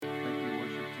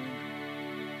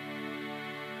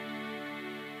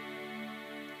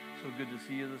So good to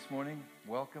see you this morning.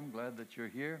 Welcome. Glad that you're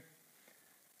here.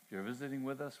 If you're visiting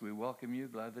with us, we welcome you.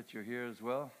 Glad that you're here as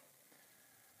well.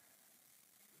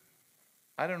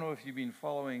 I don't know if you've been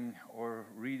following or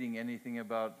reading anything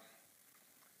about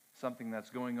something that's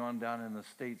going on down in the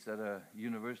States at a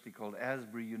university called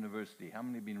Asbury University. How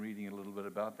many have been reading a little bit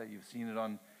about that? You've seen it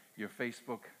on your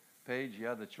Facebook page.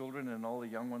 Yeah, the children and all the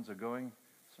young ones are going.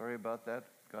 Sorry about that.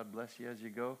 God bless you as you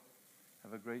go.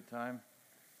 Have a great time.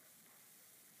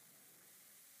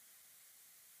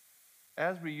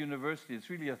 Asbury University,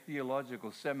 it's really a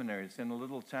theological seminary. It's in a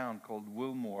little town called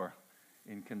Wilmore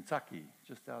in Kentucky,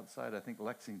 just outside, I think,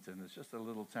 Lexington. It's just a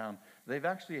little town. They've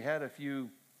actually had a few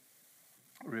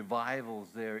revivals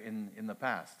there in the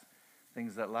past,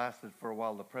 things that lasted for a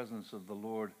while. The presence of the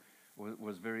Lord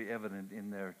was very evident in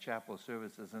their chapel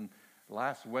services. And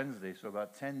last Wednesday, so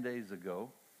about 10 days ago,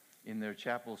 in their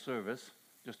chapel service,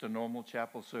 just a normal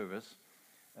chapel service,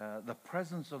 the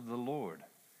presence of the Lord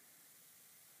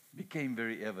became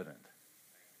very evident.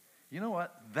 You know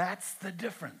what? That's the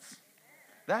difference.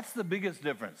 That's the biggest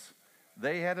difference.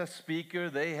 They had a speaker,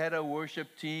 they had a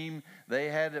worship team, they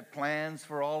had plans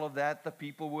for all of that. The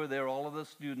people were there, all of the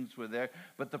students were there,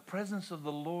 but the presence of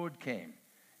the Lord came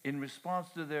in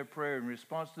response to their prayer, in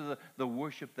response to the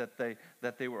worship that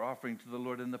they were offering to the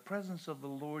Lord, and the presence of the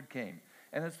Lord came.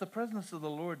 And it's the presence of the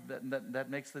Lord that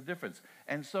makes the difference.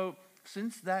 And so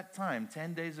since that time,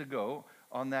 10 days ago,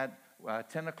 on that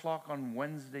 10 o'clock on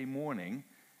Wednesday morning,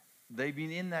 they've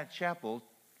been in that chapel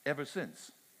ever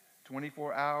since.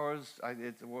 24 hours,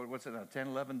 10,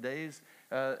 11 days,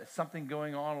 something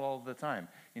going on all the time.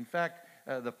 In fact,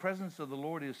 the presence of the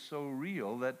Lord is so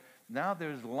real that now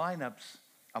there's lineups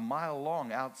a mile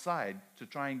long outside to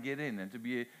try and get in and to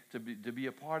be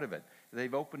a part of it.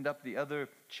 They've opened up the other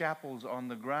chapels on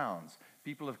the grounds.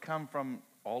 People have come from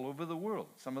all over the world.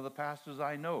 Some of the pastors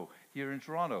I know here in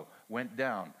Toronto went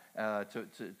down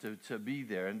to be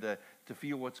there and to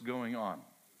feel what's going on.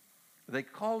 They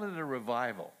call it a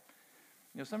revival.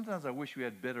 You know, sometimes I wish we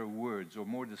had better words or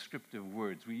more descriptive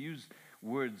words. We use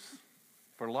words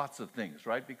for lots of things,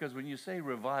 right? Because when you say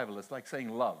revival, it's like saying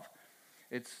love.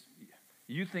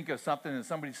 You think of something and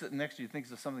somebody sitting next to you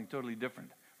thinks of something totally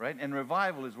different, right? And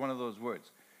revival is one of those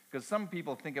words. Because some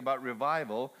people think about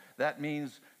revival, that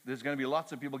means there's going to be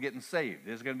lots of people getting saved.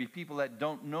 There's going to be people that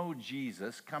don't know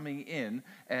Jesus coming in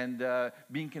and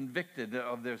being convicted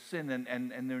of their sin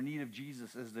and their need of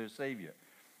Jesus as their Savior.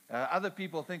 Other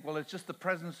people think, well, it's just the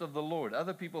presence of the Lord.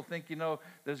 Other people think,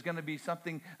 there's going to be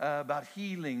something about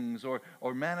healings or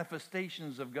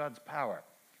manifestations of God's power.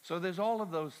 So there's all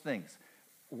of those things.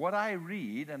 What I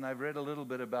read, and I've read a little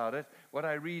bit about it, what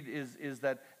I read is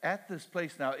that at this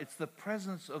place now, it's the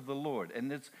presence of the Lord,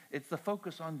 and it's the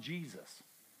focus on Jesus.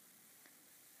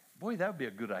 Boy, that would be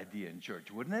a good idea in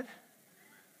church, wouldn't it?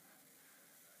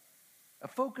 A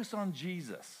focus on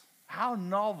Jesus. How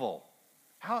novel.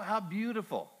 How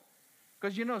beautiful.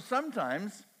 Because,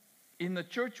 sometimes in the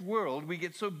church world, we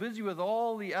get so busy with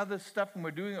all the other stuff, and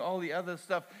we're doing all the other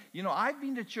stuff. I've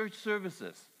been to church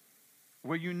services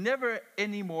where you never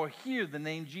anymore hear the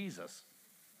name Jesus.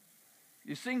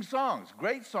 You sing songs,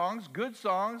 great songs, good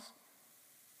songs,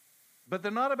 but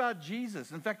they're not about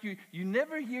Jesus. In fact, you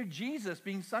never hear Jesus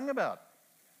being sung about.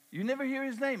 You never hear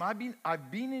his name.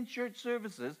 I've been in church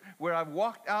services where I've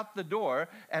walked out the door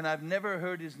and I've never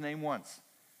heard his name once.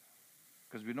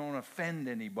 Because we don't want to offend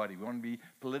anybody. We want to be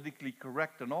politically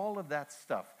correct and all of that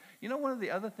stuff. One of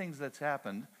the other things that's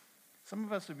happened, some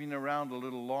of us have been around a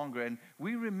little longer, and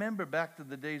we remember back to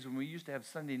the days when we used to have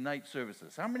Sunday night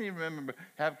services. How many remember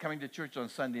coming to church on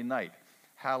Sunday night?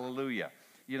 Hallelujah.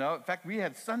 In fact, we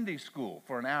had Sunday school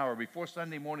for an hour before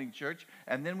Sunday morning church,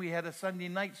 and then we had a Sunday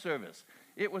night service.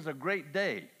 It was a great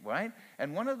day, right?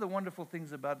 And one of the wonderful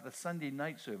things about the Sunday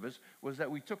night service was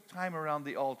that we took time around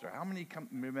the altar. How many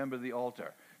remember the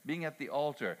altar? Being at the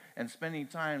altar and spending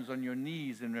times on your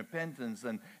knees in repentance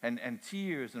and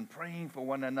tears and praying for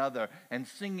one another and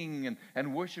singing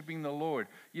and worshiping the Lord.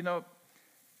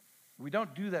 We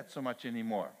don't do that so much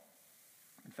anymore.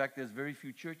 In fact, there's very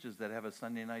few churches that have a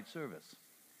Sunday night service.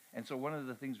 And so one of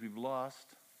the things we've lost,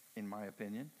 in my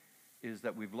opinion, is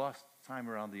that we've lost time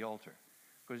around the altar.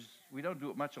 Because we don't do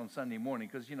it much on Sunday morning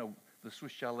because, the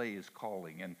Swiss Chalet is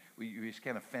calling and we just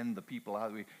can't offend the people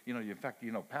out. In fact,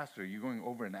 Pastor, you're going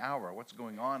over an hour. What's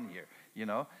going on here?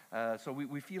 So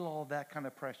we feel all that kind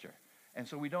of pressure. And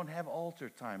so we don't have altar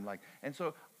time. And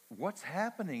so what's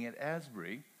happening at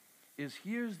Asbury is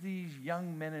here's these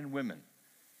young men and women.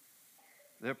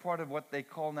 They're part of what they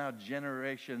call now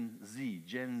Generation Z,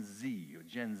 Gen Z or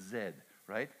Gen Z,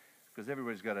 right? Because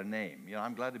everybody's got a name.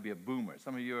 I'm glad to be a boomer.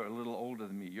 Some of you are a little older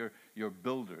than me. You're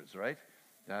builders, right?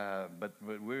 but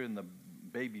we're in the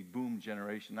baby boom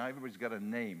generation. Now everybody's got a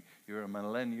name. You're a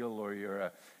millennial or you're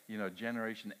a,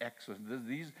 Generation X.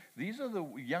 These are the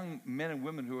young men and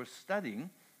women who are studying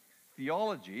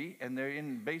theology, and they're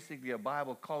in basically a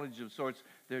Bible college of sorts.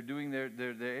 They're doing their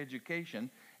education.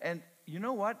 And you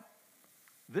know what?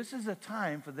 This is a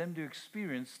time for them to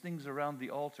experience things around the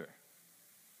altar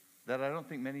that I don't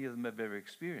think many of them have ever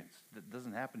experienced. That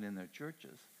doesn't happen in their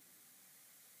churches.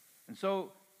 And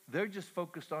so they're just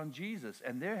focused on Jesus,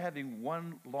 and they're having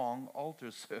one long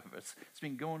altar service. It's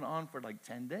been going on for like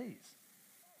 10 days.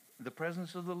 The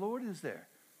presence of the Lord is there.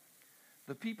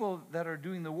 The people that are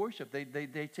doing the worship, they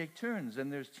take turns,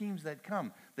 and there's teams that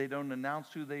come. They don't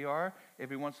announce who they are.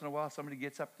 Every once in a while, somebody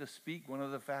gets up to speak, one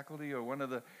of the faculty or one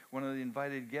of the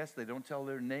invited guests. They don't tell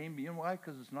their name. You know why?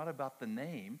 Because it's not about the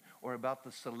name or about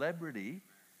the celebrity,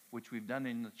 which we've done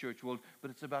in the church world,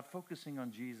 but it's about focusing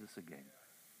on Jesus again.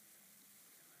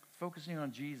 Focusing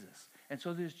on Jesus. And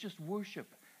so there's just worship,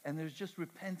 and there's just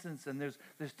repentance, and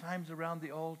there's times around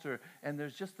the altar, and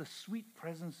there's just the sweet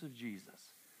presence of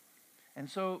Jesus. And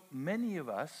so many of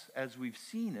us, as we've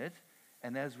seen it,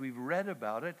 and as we've read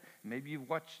about it, maybe you've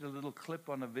watched a little clip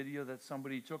on a video that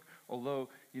somebody took, although,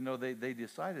 they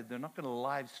decided they're not going to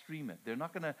live stream it. They're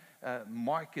not going to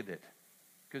market it.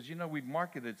 Because, we've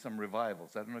marketed some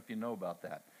revivals. I don't know if you know about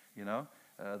that,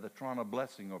 the Toronto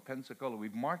Blessing or Pensacola.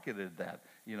 We've marketed that,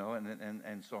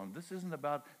 and so on. This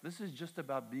is just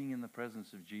about being in the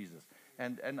presence of Jesus.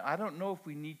 And I don't know if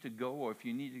we need to go or if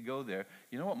you need to go there.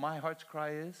 You know what my heart's cry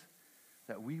is?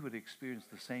 That we would experience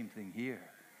the same thing here.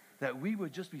 That we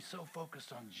would just be so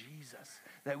focused on Jesus.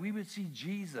 That we would see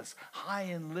Jesus high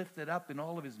and lifted up in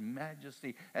all of his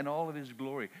majesty and all of his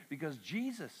glory. Because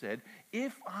Jesus said,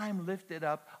 if I'm lifted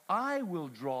up, I will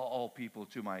draw all people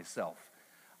to myself.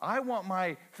 I want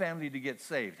my family to get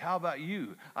saved. How about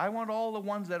you? I want all the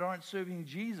ones that aren't serving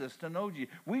Jesus to know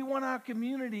Jesus. We want our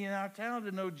community and our town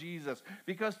to know Jesus,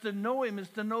 because to know him is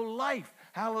to know life.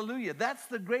 Hallelujah. That's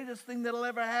the greatest thing that'll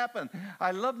ever happen. I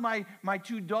love my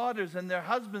 2 daughters and their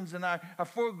husbands and our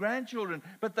 4 grandchildren,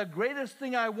 but the greatest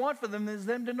thing I want for them is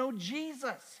them to know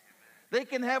Jesus. They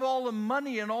can have all the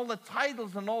money and all the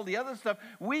titles and all the other stuff.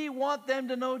 We want them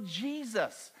to know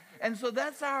Jesus. And so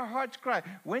that's our heart's cry.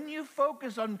 When you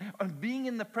focus on being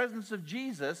in the presence of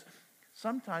Jesus,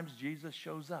 sometimes Jesus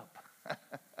shows up.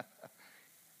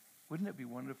 Wouldn't it be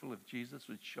wonderful if Jesus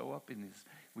would show up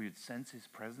we would sense his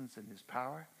presence and his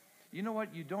power? You know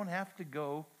what? You don't have to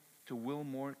go to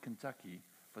Wilmore, Kentucky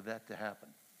for that to happen.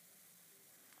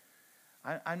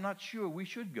 I'm not sure we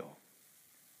should go.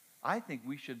 I think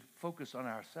we should focus on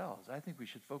ourselves. I think we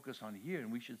should focus on here,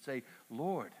 and we should say,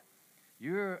 Lord,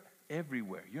 you're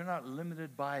everywhere. You're not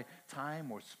limited by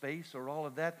time or space or all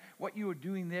of that. What you are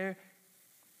doing there,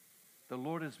 the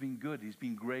Lord has been good. He's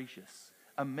been gracious.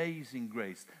 Amazing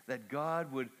grace. That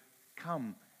God would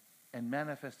come and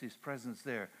manifest his presence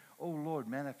there. Oh, Lord,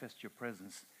 manifest your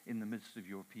presence in the midst of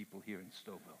your people here in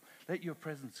Stouffville. Let your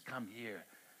presence come here.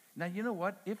 Now, you know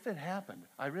what? If it happened,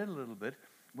 I read a little bit,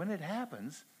 when it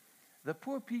happens, the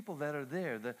poor people that are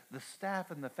there, the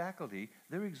staff and the faculty,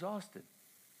 they're exhausted,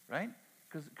 right?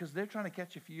 Because they're trying to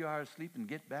catch a few hours sleep and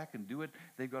get back and do it.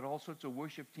 They've got all sorts of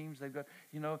worship teams. They've got,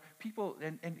 people,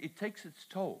 and it takes its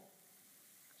toll.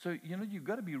 So, you've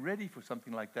got to be ready for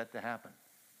something like that to happen.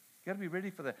 You've got to be ready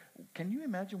for that. Can you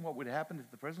imagine what would happen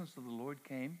if the presence of the Lord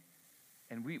came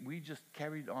and we just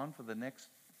carried on for the next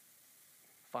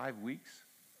 5 weeks,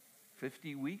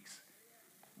 50 weeks?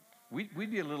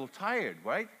 We'd be a little tired,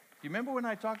 right? Do you remember when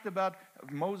I talked about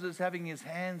Moses having his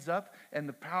hands up and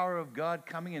the power of God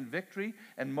coming in victory,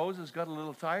 and Moses got a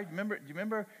little tired? Do you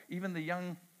remember even the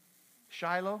young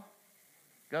Shiloh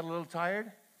got a little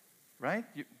tired? Right?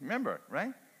 You remember,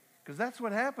 right? Because that's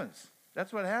what happens.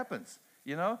 That's what happens.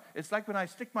 It's like when I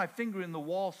stick my finger in the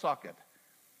wall socket.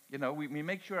 We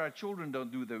make sure our children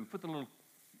don't do that. We put the little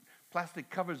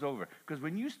plastic covers over. Because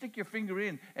when you stick your finger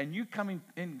in and you come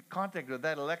in contact with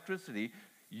that electricity,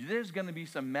 there's going to be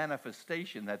some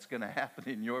manifestation that's going to happen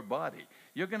in your body.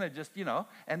 You're going to just,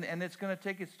 and it's going to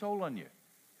take its toll on you.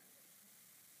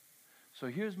 So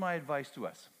here's my advice to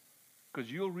us.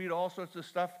 Because you'll read all sorts of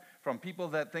stuff from people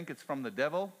that think it's from the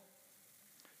devil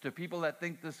to people that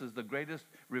think this is the greatest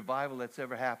revival that's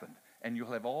ever happened. And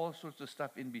you'll have all sorts of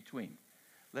stuff in between.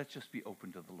 Let's just be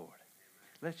open to the Lord.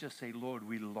 Let's just say, Lord,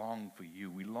 we long for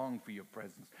you. We long for your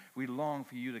presence. We long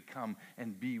for you to come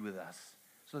and be with us.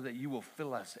 so that you will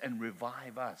fill us and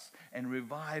revive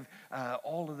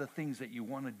all of the things that you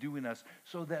want to do in us,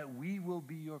 so that we will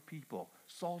be your people,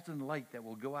 salt and light that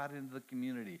will go out into the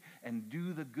community and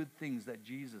do the good things that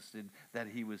Jesus did, that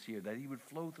he was here, that he would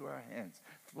flow through our hands,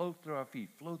 flow through our feet,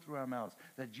 flow through our mouths,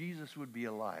 that Jesus would be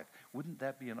alive. Wouldn't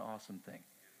that be an awesome thing?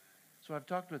 So I've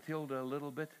talked with Hilda a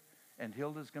little bit, and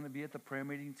Hilda's going to be at the prayer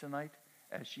meeting tonight,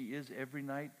 as she is every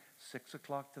night, 6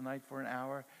 o'clock tonight for an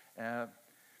hour.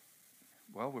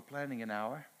 Well, we're planning an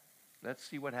hour. Let's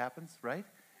see what happens, right?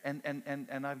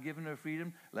 And I've given her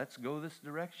freedom. Let's go this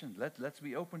direction. Let's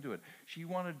be open to it. She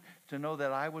wanted to know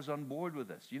that I was on board with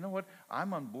this. You know what?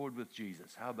 I'm on board with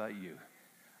Jesus. How about you?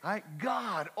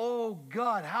 God, oh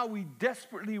God, how we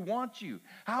desperately want you,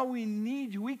 how we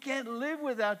need you. We can't live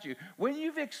without you. When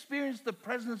you've experienced the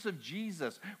presence of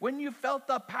Jesus, when you felt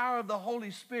the power of the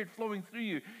Holy Spirit flowing through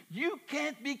you, you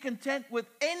can't be content with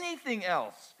anything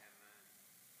else.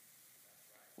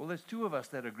 Well, there's two of us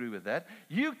that agree with that.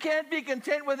 You can't be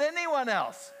content with anyone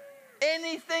else.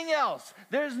 Anything else.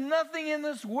 There's nothing in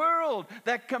this world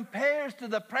that compares to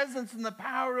the presence and the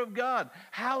power of God.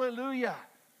 Hallelujah.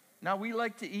 Now, we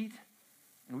like to eat,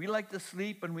 and we like to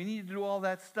sleep, and we need to do all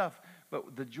that stuff.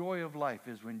 But the joy of life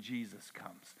is when Jesus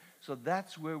comes. So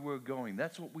that's where we're going.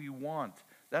 That's what we want.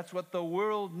 That's what the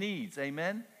world needs.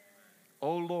 Amen?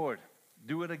 Oh, Lord,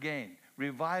 do it again.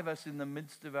 Revive us in the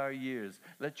midst of our years.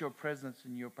 Let your presence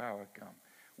and your power come.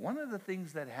 One of the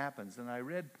things that happens, and I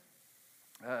read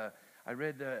a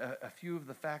few of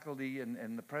the faculty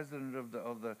and the president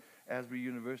of the Asbury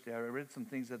University. I read some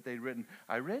things that they'd written.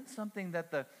 I read something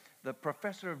that the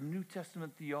professor of New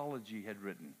Testament theology had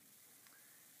written.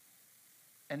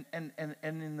 And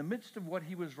in the midst of what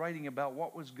he was writing about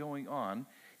what was going on,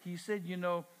 he said, you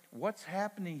know, what's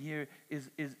happening here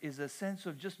is a sense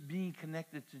of just being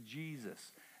connected to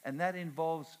Jesus. And that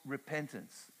involves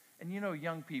repentance. And you know,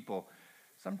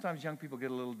 sometimes young people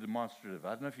get a little demonstrative.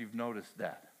 I don't know if you've noticed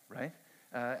that, right?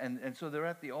 And so they're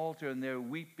at the altar and they're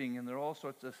weeping and they're all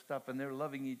sorts of stuff and they're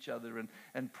loving each other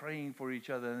and praying for each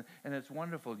other, and it's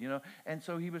wonderful, you know. And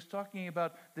so he was talking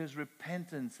about there's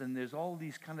repentance and there's all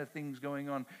these kind of things going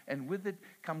on, and with it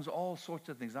comes all sorts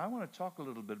of things. I want to talk a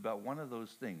little bit about one of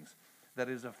those things that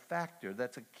is a factor,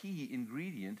 that's a key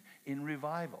ingredient in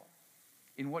revival,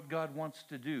 in what God wants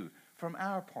to do from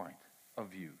our point of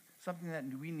view, something that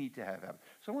we need to have happen.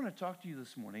 So I want to talk to you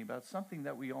this morning about something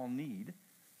that we all need,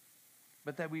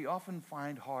 but that we often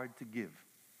find hard to give.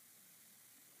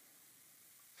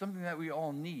 Something that we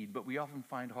all need, but we often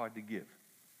find hard to give.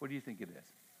 What do you think it is?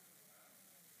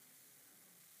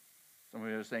 Some of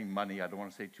you are saying money. I don't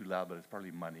want to say it too loud, but it's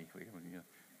probably money.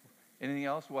 Anything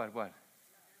else? What?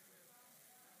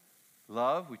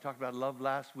 Love. We talked about love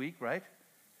last week, right?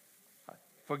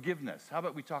 Forgiveness. How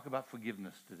about we talk about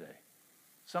forgiveness today?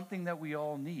 Something that we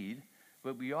all need,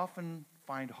 but we often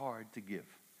find hard to give.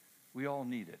 We all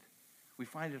need it. We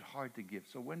find it hard to give.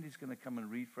 So Wendy's going to come and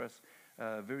read for us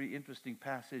a very interesting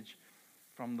passage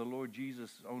from the Lord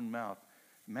Jesus' own mouth.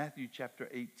 Matthew chapter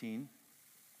 18,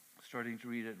 starting to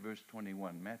read at verse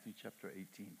 21. Matthew chapter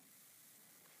 18.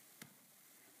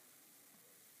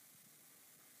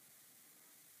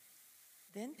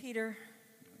 Then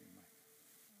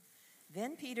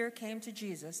Peter came to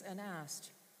Jesus and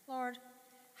asked, Lord,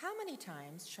 how many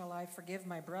times shall I forgive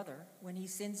my brother when he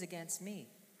sins against me?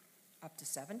 Up to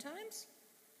 7 times?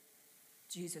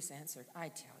 Jesus answered, I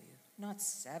tell you, not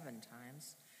 7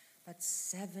 times, but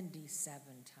 77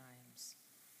 times.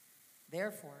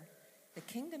 Therefore, the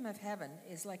kingdom of heaven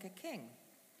is like a king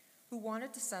who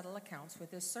wanted to settle accounts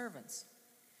with his servants.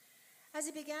 As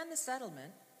he began the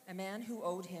settlement, a man who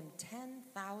owed him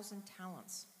 10,000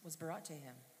 talents was brought to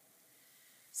him.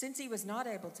 Since he was not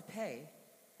able to pay,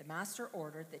 the master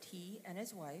ordered that he and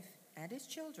his wife and his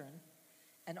children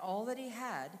and all that he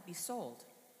had be sold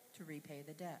to repay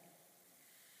the debt.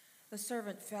 The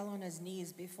servant fell on his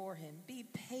knees before him. Be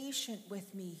patient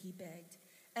with me, he begged,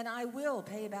 and I will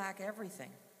pay back everything.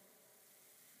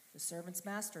 The servant's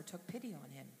master took pity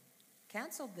on him,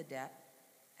 canceled the debt,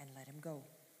 and let him go.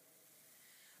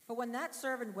 But when that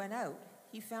servant went out,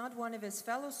 he found one of his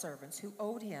fellow servants who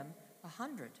owed him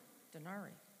 100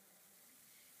 denarii.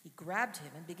 He grabbed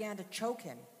him and began to choke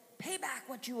him. Pay back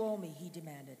what you owe me, he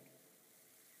demanded.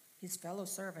 His fellow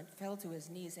servant fell to his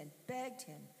knees and begged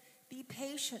him, be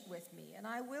patient with me, and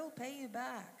I will pay you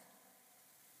back.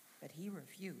 But he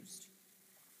refused.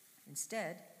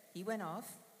 Instead, he went off,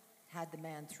 had the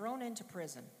man thrown into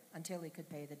prison until he could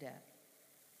pay the debt.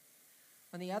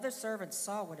 When the other servants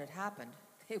saw what had happened,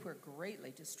 they were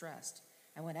greatly distressed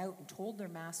and went out and told their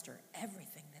master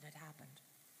everything that had happened.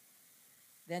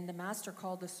 Then the master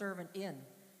called the servant in,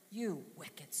 "You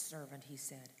wicked servant," he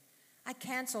said. "I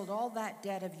canceled all that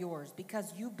debt of yours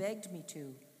because you begged me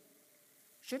to.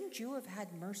 Shouldn't you have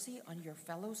had mercy on your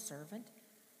fellow servant,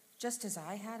 just as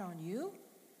I had on you?"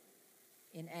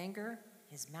 In anger,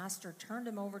 his master turned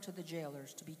him over to the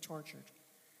jailers to be tortured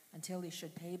until he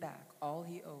should pay back all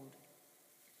he owed.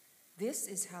 This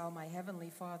is how my heavenly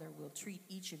Father will treat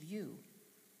each of you,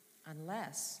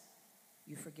 unless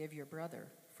you forgive your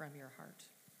brother from your heart.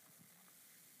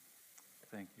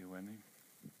 Thank you, Wendy.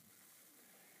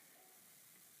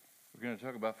 We're going to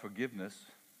talk about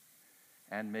forgiveness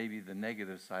and maybe the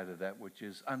negative side of that, which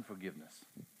is unforgiveness.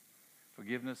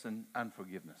 Forgiveness and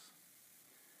unforgiveness.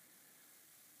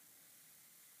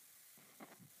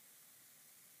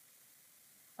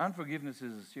 Unforgiveness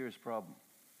is a serious problem.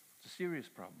 It's a serious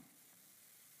problem.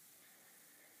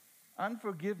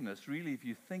 Unforgiveness, really, if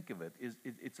you think of it,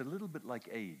 it's a little bit like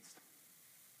AIDS.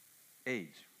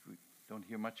 AIDS. We don't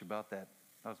hear much about that.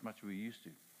 Not as much as we used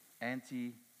to.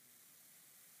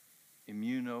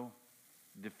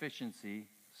 Anti-immunodeficiency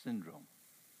syndrome.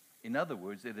 In other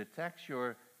words, it attacks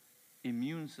your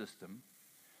immune system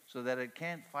so that it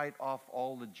can't fight off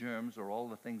all the germs or all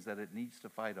the things that it needs to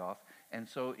fight off. And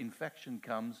so infection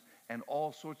comes and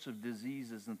all sorts of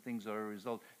diseases and things are a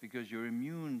result because your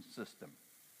immune system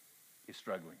is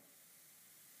struggling.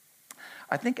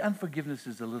 I think unforgiveness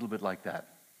is a little bit like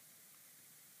that.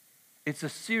 It's a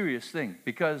serious thing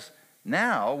because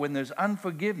now when there's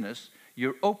unforgiveness,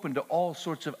 you're open to all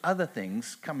sorts of other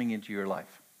things coming into your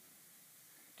life.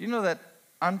 Do you know that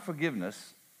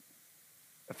unforgiveness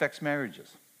affects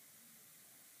marriages?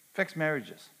 Affects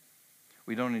marriages.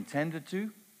 We don't intend it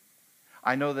to.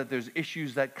 I know that there's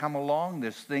issues that come along.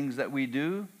 There's things that we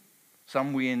do.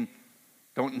 Some we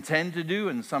don't intend to do,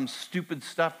 and some stupid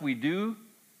stuff we do.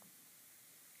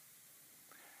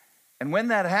 And when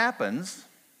that happens,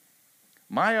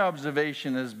 my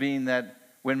observation has been that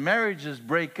when marriages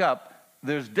break up,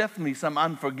 there's definitely some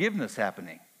unforgiveness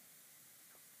happening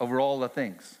over all the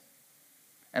things.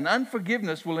 And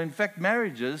unforgiveness will infect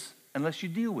marriages unless you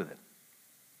deal with it.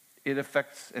 It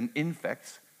affects and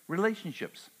infects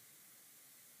relationships.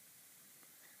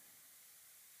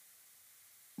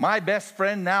 My best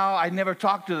friend now, I never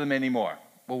talk to them anymore.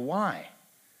 Well, why?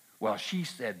 Well, she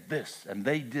said this and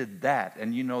they did that.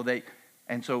 And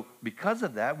and so because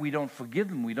of that, we don't forgive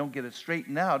them. We don't get it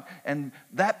straightened out. And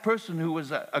that person who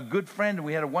was a good friend and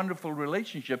we had a wonderful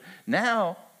relationship,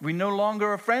 now we no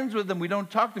longer are friends with them. We don't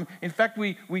talk to them. In fact,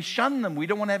 we shun them. We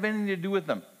don't want to have anything to do with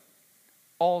them.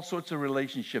 All sorts of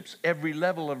relationships, every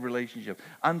level of relationship.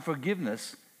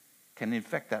 Unforgiveness can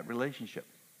infect that relationship.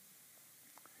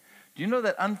 Do you know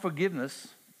that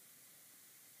unforgiveness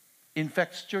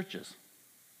infects churches?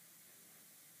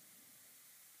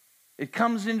 It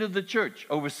comes into the church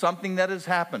over something that has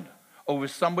happened, over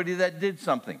somebody that did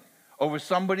something, over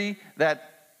somebody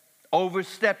that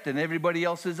overstepped and everybody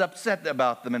else is upset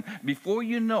about them. And before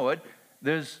you know it,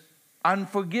 there's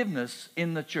unforgiveness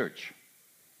in the church.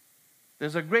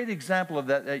 There's a great example of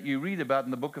that you read about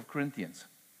in the book of Corinthians.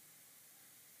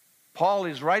 Paul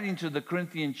is writing to the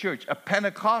Corinthian church, a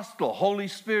Pentecostal, Holy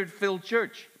Spirit-filled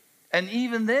church. And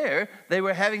even there, they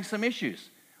were having some issues.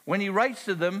 When he writes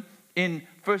to them in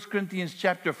 1 Corinthians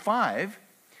chapter 5,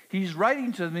 he's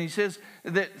writing to them and he says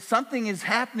that something is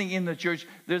happening in the church.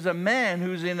 There's a man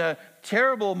who's in a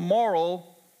terrible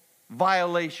moral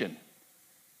violation.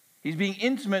 He's being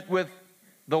intimate with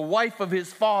the wife of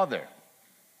his father.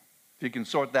 If you can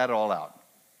sort that all out,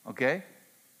 okay?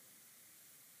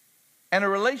 And a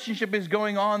relationship is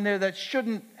going on there that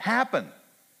shouldn't happen.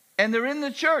 And they're in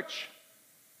the church.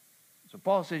 So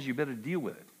Paul says you better deal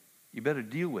with it. You better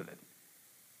deal with it.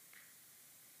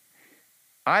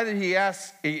 Either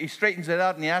he straightens it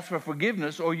out and he asks for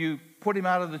forgiveness, or you put him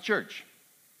out of the church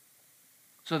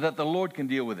so that the Lord can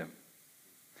deal with him.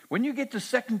 When you get to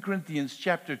 2 Corinthians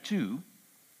chapter 2,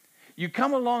 you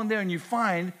come along there and you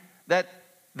find that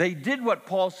they did what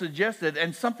Paul suggested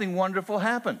and something wonderful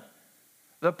happened.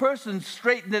 The person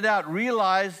straightened it out,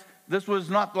 realized this was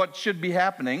not what should be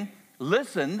happening,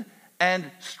 listened, and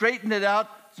straightened it out.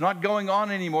 It's not going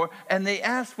on anymore. And they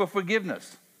asked for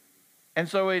forgiveness. And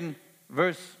so in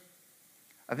verse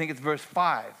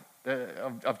 5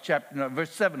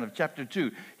 verse 7 of chapter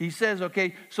 2, he says,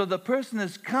 okay, so the person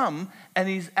has come and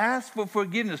he's asked for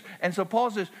forgiveness. And so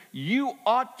Paul says, you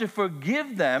ought to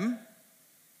forgive them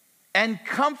and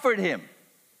comfort him.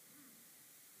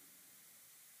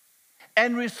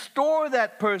 and restore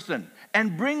that person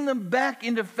and bring them back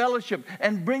into fellowship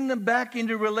and bring them back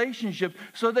into relationship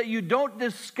so that you don't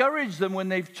discourage them when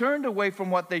they've turned away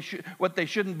from what they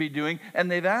shouldn't be doing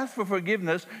and they've asked for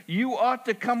forgiveness. You ought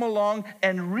to come along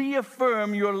and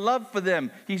reaffirm your love for them,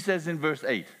 he says in verse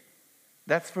 8.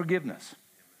 That's forgiveness.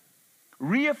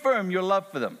 Reaffirm your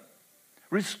love for them.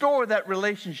 Restore that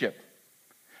relationship.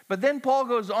 But then Paul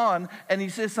goes on and he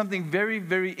says something very,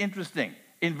 very interesting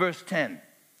in verse 10.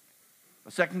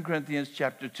 2 Corinthians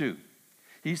chapter 2.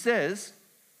 He says,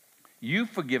 you've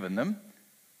forgiven them,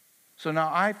 so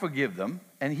now I forgive them.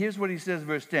 And here's what he says,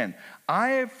 verse 10. I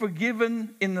have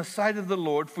forgiven in the sight of the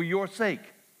Lord for your sake,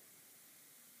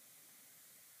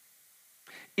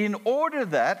 in order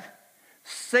that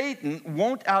Satan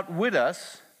won't outwit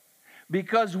us,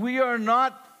 because we are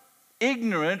not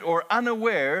ignorant or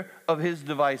unaware of his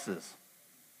devices.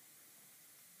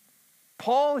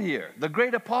 Paul here, the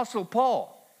great apostle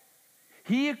Paul,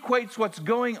 he equates what's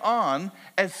going on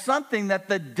as something that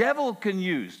the devil can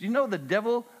use. You know the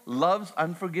devil loves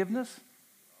unforgiveness?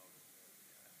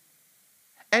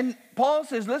 And Paul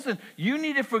says, listen, you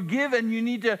need to forgive and you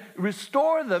need to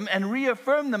restore them and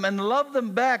reaffirm them and love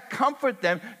them back, comfort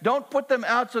them. Don't put them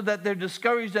out so that they're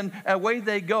discouraged and away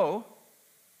they go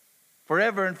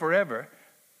forever and forever.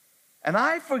 And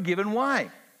I've forgiven, why?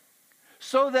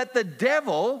 So that the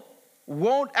devil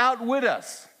won't outwit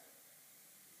us.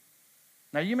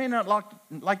 Now, you may not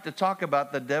like to talk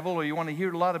about the devil, or you want to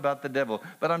hear a lot about the devil,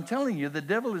 but I'm telling you, the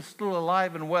devil is still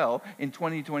alive and well in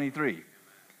 2023.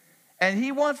 And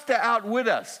he wants to outwit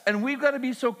us. And we've got to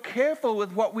be so careful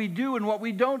with what we do and what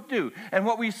we don't do, and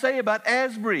what we say about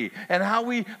Asbury, and how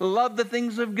we love the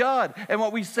things of God, and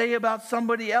what we say about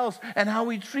somebody else, and how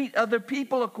we treat other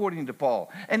people, according to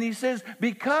Paul. And he says,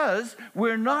 because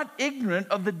we're not ignorant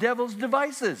of the devil's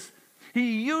devices.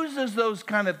 He uses those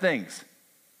kind of things.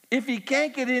 If he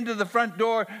can't get into the front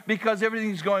door because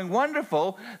everything's going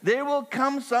wonderful, there will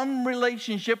come some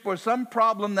relationship or some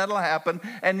problem that'll happen,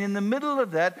 and in the middle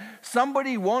of that,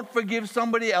 somebody won't forgive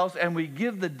somebody else, and we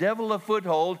give the devil a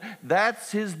foothold.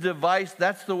 That's his device.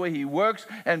 That's the way he works,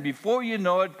 and before you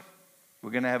know it,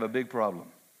 we're going to have a big problem.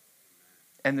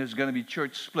 And there's going to be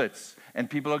church splits, and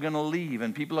people are going to leave,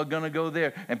 and people are going to go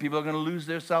there, and people are going to lose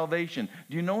their salvation.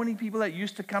 Do you know any people that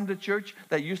used to come to church,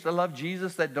 that used to love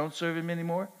Jesus, that don't serve him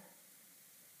anymore?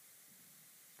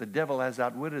 The devil has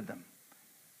outwitted them.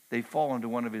 They fall into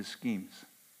one of his schemes.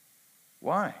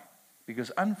 Why? Because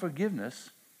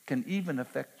unforgiveness can even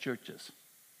affect churches.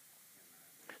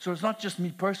 So it's not just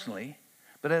me personally,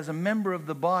 but as a member of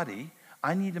the body,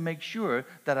 I need to make sure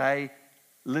that I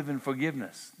live in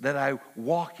forgiveness, that I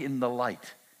walk in the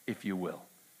light, if you will,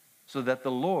 so that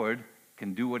the Lord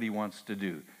can do what he wants to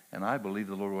do. And I believe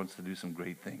the Lord wants to do some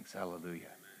great things.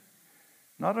 Hallelujah.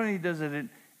 Not only does it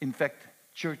infect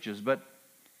churches, but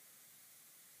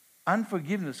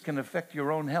unforgiveness can affect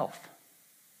your own health.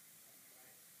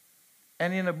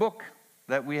 And in a book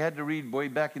that we had to read way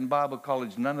back in Bible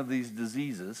college, None of These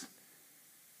Diseases,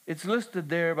 it's listed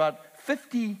there about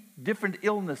 50 different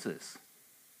illnesses.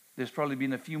 There's probably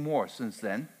been a few more since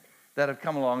then that have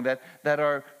come along that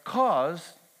are caused,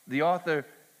 the author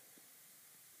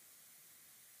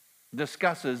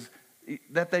discusses,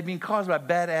 that they've been caused by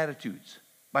bad attitudes,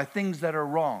 by things that are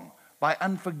wrong, by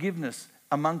unforgiveness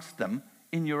amongst them,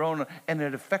 in your own, and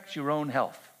it affects your own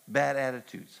health, bad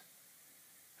attitudes.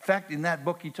 In fact, in that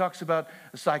book, he talks about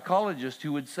a psychologist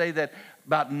who would say that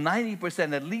about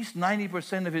 90%, at least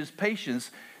 90% of his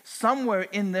patients, somewhere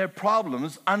in their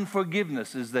problems,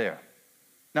 unforgiveness is there.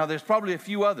 Now, there's probably a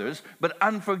few others, but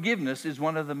unforgiveness is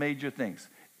one of the major things.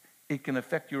 It can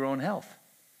affect your own health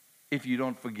if you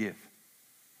don't forgive.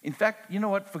 In fact, you know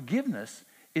what? Forgiveness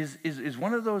is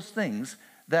one of those things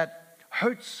that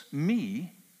hurts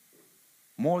me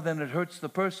more than it hurts the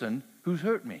person who's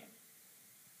hurt me.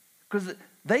 Because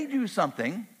they do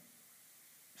something,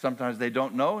 sometimes they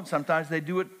don't know, and sometimes they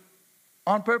do it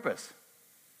on purpose.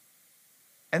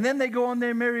 And then they go on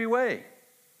their merry way.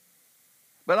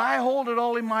 But I hold it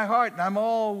all in my heart, and I'm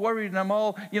all worried, and I'm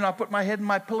all, I put my head in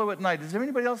my pillow at night. Is there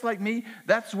anybody else like me?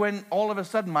 That's when all of a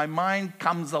sudden my mind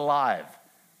comes alive,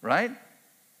 right?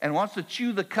 And wants to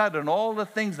chew the cud on all the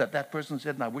things that person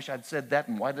said, and I wish I'd said that,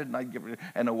 and why didn't I give it?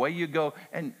 And away you go.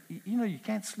 And, you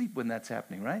can't sleep when that's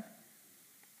happening, right?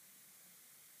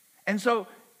 And so,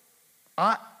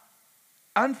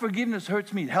 unforgiveness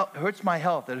hurts me, hurts my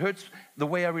health. It hurts the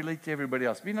way I relate to everybody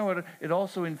else. But you know what? It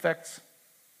also infects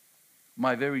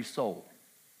my very soul.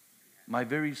 My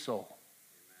very soul.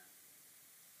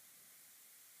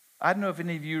 I don't know if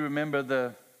any of you remember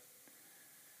the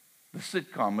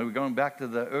sitcom. We were going back to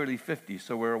the early 50s,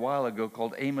 so we're a while ago,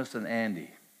 called Amos and Andy.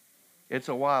 It's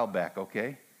a while back,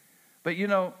 okay? But you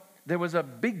know, there was a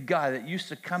big guy that used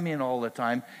to come in all the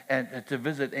time and to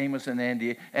visit Amos and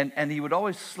Andy, and he would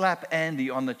always slap Andy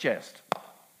on the chest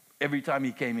every time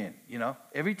he came in, you know?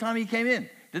 Every time he came in.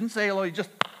 Didn't say hello, he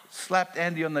just slapped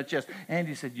Andy on the chest.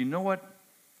 Andy said, you know what,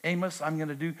 Amos, I'm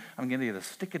going to get a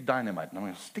stick of dynamite, and I'm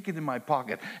going to stick it in my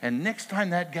pocket, and next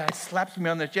time that guy slaps me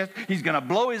on the chest, he's going to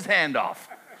blow his hand off.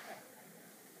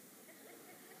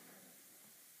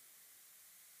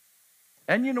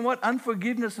 And you know what?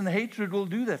 Unforgiveness and hatred will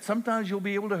do that. Sometimes you'll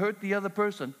be able to hurt the other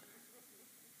person,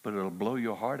 but it'll blow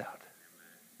your heart out.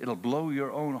 It'll blow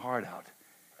your own heart out.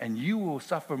 And you will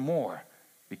suffer more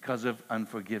because of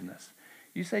unforgiveness.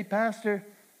 You say, Pastor,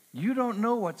 you don't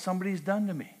know what somebody's done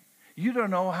to me. You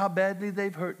don't know how badly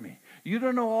they've hurt me. You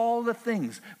don't know all the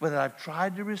things that I've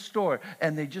tried to restore,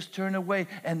 and they just turn away,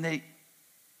 and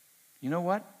you know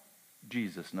what?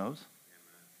 Jesus knows.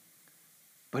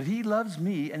 But he loves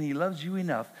me and he loves you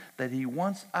enough that he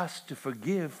wants us to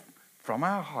forgive from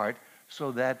our heart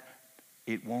so that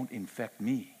it won't infect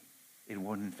me. It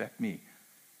won't infect me.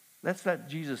 Let's let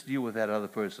Jesus deal with that other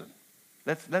person.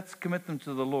 Let's commit them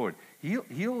to the Lord.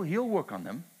 He'll work on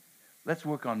them. Let's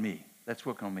work on me. Let's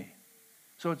work on me.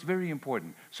 So it's very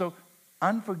important. So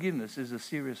unforgiveness is a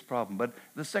serious problem. But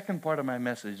the second part of my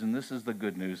message, and this is the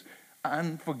good news,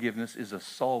 unforgiveness is a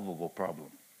solvable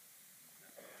problem.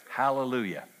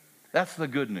 Hallelujah. That's the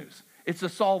good news. It's a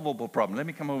solvable problem. Let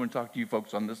me come over and talk to you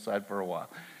folks on this side for a while.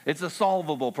 It's a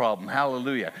solvable problem.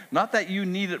 Hallelujah. Not that you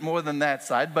need it more than that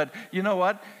side, but you know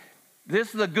what? This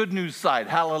is the good news side.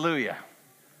 Hallelujah.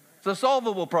 It's a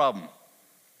solvable problem.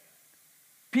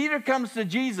 Peter comes to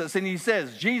Jesus and he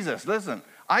says, Jesus, listen,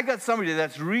 I got somebody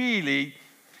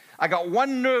I got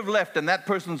one nerve left and that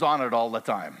person's on it all the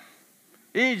time.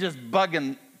 He's just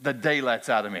bugging the daylights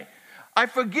out of me. I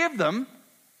forgive them.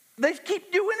 They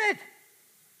keep doing it.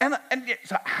 And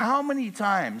so how many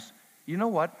times, you know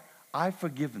what? I've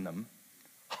forgiven them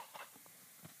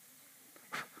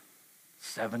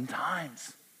 7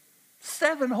 times.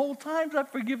 7 whole times I've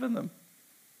forgiven them.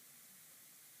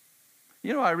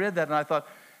 You know, I read that and I thought,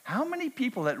 how many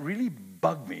people that really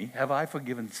bug me have I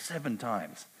forgiven 7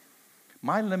 times?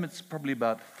 My limit's probably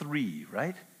about 3,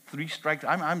 right? 3 strikes.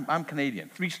 I'm Canadian.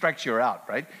 3 strikes, you're out,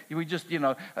 right? We just,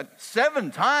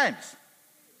 7 times.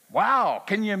 Wow,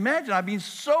 can you imagine? I've been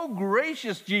so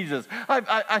gracious, Jesus.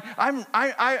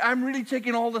 I'm really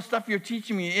taking all the stuff you're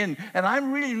teaching me in, and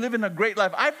I'm really living a great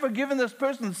life. I've forgiven this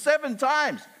person 7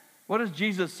 times. What does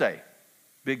Jesus say?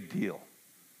 Big deal.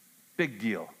 Big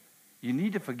deal. You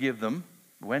need to forgive them.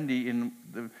 Wendy, in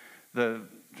the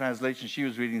translation she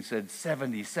was reading, said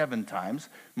 77 times.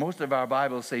 Most of our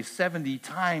Bibles say 70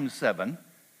 times 7,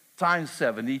 times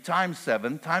 70, times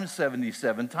 7, times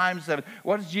 77, times 7.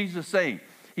 What is Jesus saying?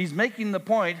 He's making the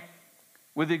point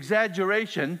with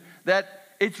exaggeration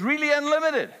that it's really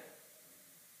unlimited.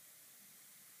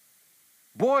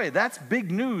 Boy, that's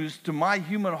big news to my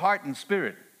human heart and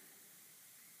spirit.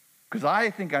 Because I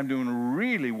think I'm doing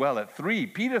really well at 3.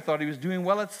 Peter thought he was doing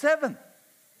well at 7.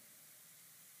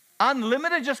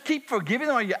 Unlimited, just keep forgiving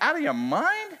them. Are you out of your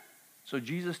mind? So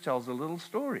Jesus tells a little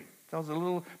story, tells a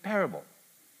little parable.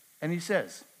 And he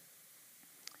says,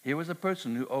 here was a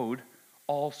person who owed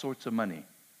all sorts of money.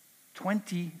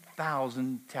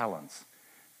 20,000 talents.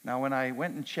 Now, when I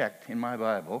went and checked in my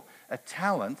Bible, a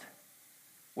talent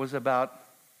was about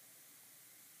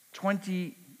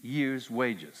 20 years'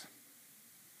 wages.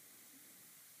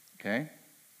 Okay?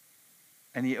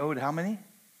 And he owed how many?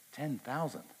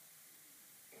 10,000.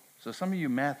 So some of you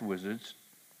math wizards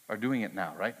are doing it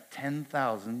now, right?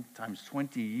 10,000 times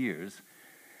 20 years.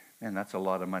 Man, that's a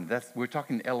lot of money. We're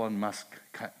talking Elon Musk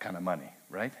kind of money,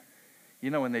 right? You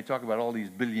know, when they talk about all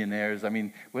these billionaires, I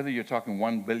mean, whether you're talking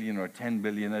 1 billion or 10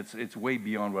 billion, it's way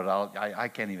beyond what I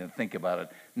can't even think about it.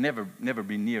 Never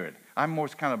be near it. I'm more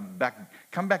kind of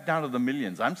come back down to the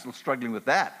millions. I'm still struggling with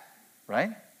that,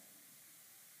 right?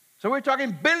 So we're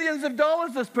talking billions of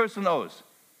dollars this person owes.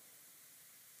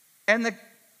 And the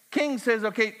king says,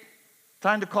 okay,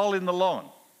 time to call in the loan.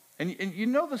 And you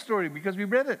know the story because we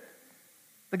read it.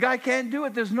 The guy can't do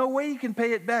it. There's no way he can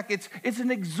pay it back. It's an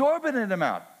exorbitant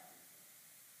amount.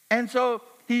 And so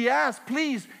he asked,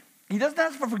 please, he doesn't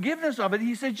ask for forgiveness of it.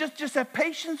 He said, just have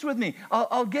patience with me.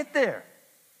 I'll get there.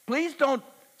 Please don't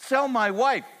sell my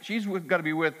wife. She's got to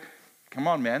be worth, come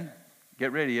on, man,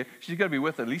 get ready here. She's got to be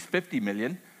worth at least 50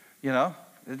 million, you know.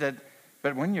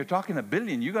 But when you're talking $1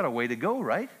 billion, you got a way to go,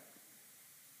 right?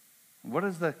 What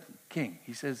is the king?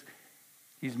 He says,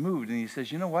 he's moved, and he says,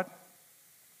 you know what?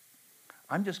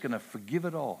 I'm just going to forgive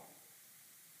it all.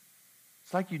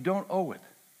 It's like you don't owe it.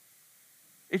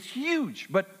 It's huge,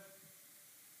 but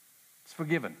it's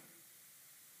forgiven.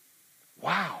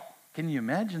 Wow. Can you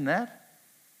imagine that?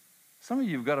 Some of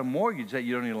you have got a mortgage that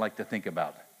you don't even like to think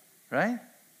about, right?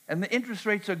 And the interest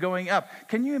rates are going up.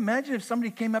 Can you imagine if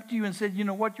somebody came up to you and said, you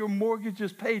know what, your mortgage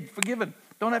is paid, forgiven,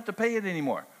 don't have to pay it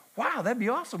anymore? Wow, that'd be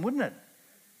awesome, wouldn't it?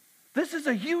 This is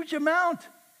a huge amount.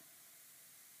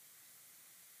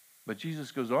 But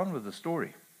Jesus goes on with the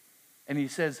story. And he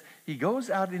says, he goes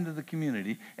out into the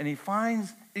community and he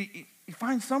finds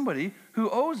somebody who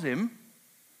owes him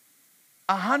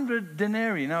 100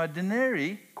 denarii. Now, a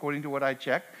denarii, according to what I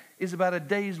checked, is about a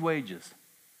day's wages.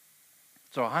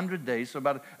 So 100 days, so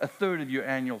about a third of your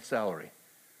annual salary.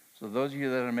 So those of you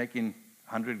that are making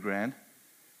 100 grand,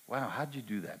 wow, how'd you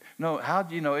do that? No, how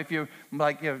do you know if you're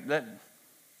like,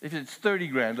 if it's 30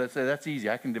 grand, let's say, that's easy.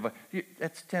 I can divide.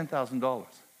 That's $10,000.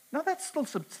 Now, that's still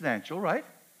substantial, right?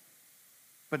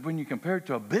 But when you compare it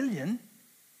to $1 billion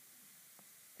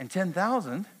and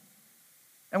 10,000,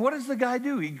 and what does the guy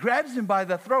do? He grabs him by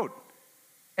the throat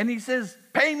and he says,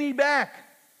 pay me back.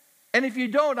 And if you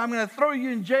don't, I'm going to throw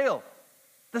you in jail.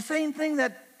 The same thing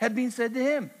that had been said to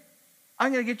him.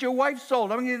 I'm going to get your wife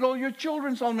sold. I'm going to get all your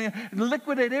children sold. I'm going to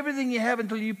liquidate everything you have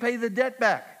until you pay the debt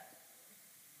back.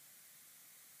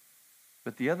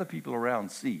 But the other people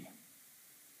around see.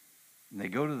 And they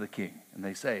go to the king and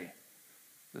they say,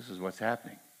 this is what's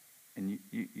happening. And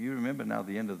you remember now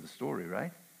the end of the story,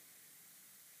 right?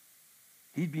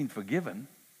 He'd been forgiven,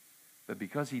 but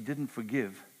because he didn't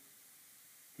forgive,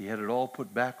 he had it all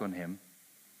put back on him.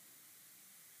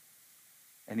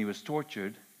 And he was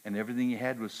tortured, and everything he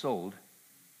had was sold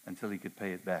until he could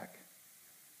pay it back.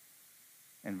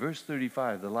 And verse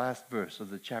 35, the last verse of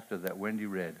the chapter that Wendy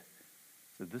read,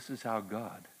 said, this is how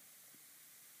God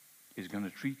is going to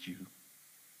treat you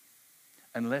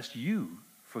unless you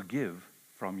forgive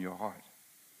from your heart.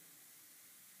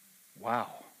 Wow.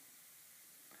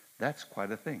 That's quite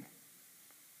a thing.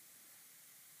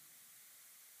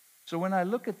 So when I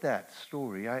look at that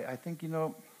story, I think,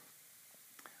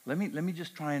 let me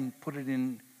just try and put it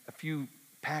in a few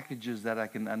packages that I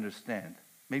can understand.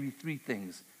 Maybe 3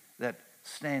 things that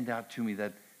stand out to me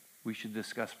that we should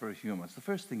discuss for a few moments. The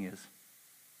first thing is,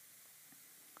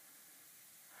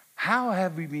 how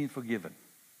have we been forgiven?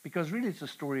 Because really it's a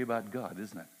story about God,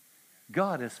 isn't it?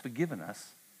 God has forgiven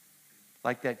us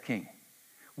like that king.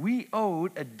 We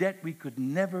owed a debt we could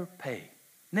never pay.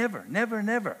 Never, never,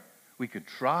 never. We could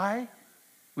try.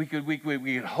 We could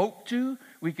hope to.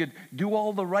 We could do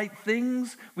all the right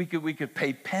things. We could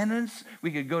pay penance.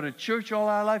 We could go to church all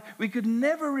our life. We could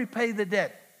never repay the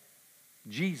debt.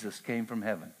 Jesus came from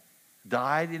heaven,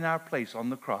 died in our place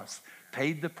on the cross,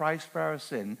 paid the price for our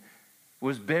sin,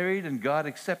 was buried, and God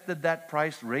accepted that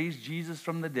price, raised Jesus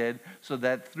from the dead, so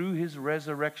that through his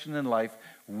resurrection and life,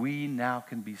 we now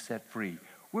can be set free.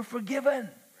 We're forgiven.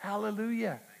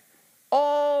 Hallelujah.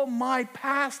 All my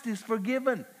past is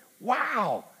forgiven.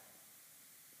 Wow.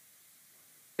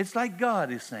 It's like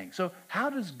God is saying. So how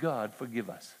does God forgive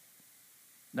us?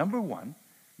 Number 1,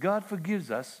 God forgives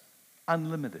us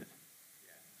unlimited.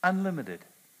 Unlimited.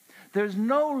 There's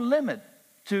no limit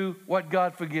to what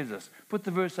God forgives us. Put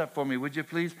the verse up for me, would you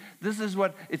please? This is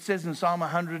what it says in Psalm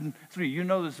 103. You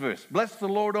know this verse. Bless the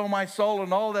Lord, O my soul,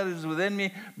 and all that is within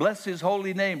me. Bless his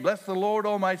holy name. Bless the Lord,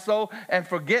 O my soul, and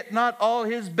forget not all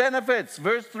his benefits.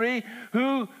 Verse 3,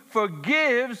 who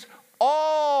forgives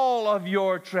all of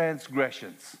your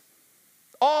transgressions.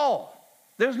 All.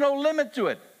 There's no limit to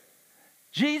it.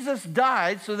 Jesus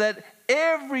died so that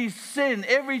every sin,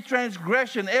 every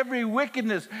transgression, every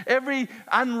wickedness, every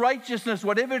unrighteousness,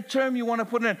 whatever term you want to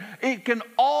put in, it can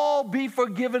all be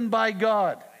forgiven by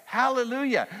God.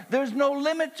 Hallelujah. There's no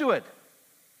limit to it.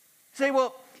 Say,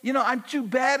 well, I'm too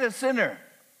bad a sinner.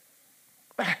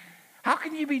 How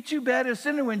can you be too bad a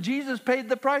sinner when Jesus paid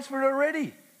the price for it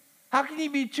already? How can you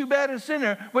be too bad a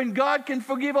sinner when God can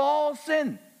forgive all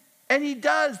sin? And he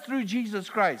does through Jesus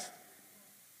Christ.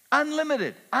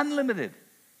 Unlimited, unlimited.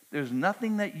 There's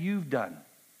nothing that you've done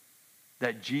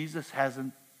that Jesus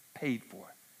hasn't paid for,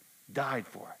 died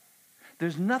for.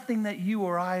 There's nothing that you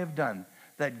or I have done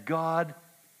that God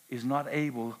is not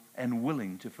able and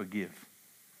willing to forgive.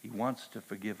 He wants to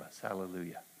forgive us.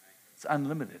 Hallelujah. It's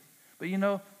unlimited. But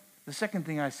the second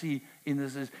thing I see in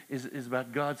this is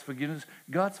about God's forgiveness.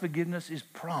 God's forgiveness is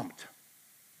prompt.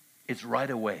 It's right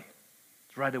away.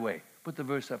 It's right away. Put the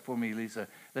verse up for me, Lisa.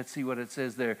 Let's see what it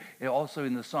says there. Also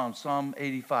in the Psalm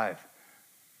 85.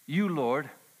 You, Lord,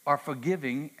 are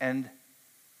forgiving and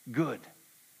good.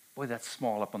 Boy, that's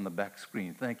small up on the back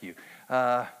screen. Thank you.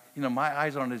 My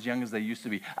eyes aren't as young as they used to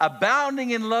be. Abounding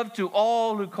in love to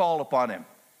all who call upon him.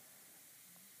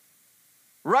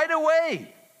 Right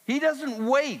away. He doesn't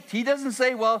wait. He doesn't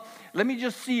say, well, let me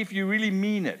just see if you really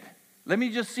mean it. Let me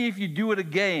just see if you do it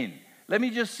again. Let me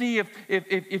just see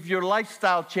if your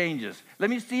lifestyle changes. Let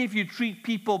me see if you treat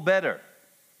people better.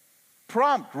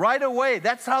 Prompt, right away.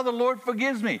 That's how the Lord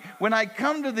forgives me. When I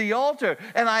come to the altar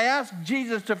and I ask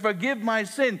Jesus to forgive my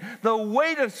sin, the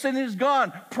weight of sin is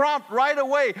gone. Prompt, right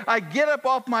away. I get up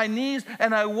off my knees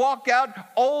and I walk out.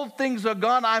 Old things are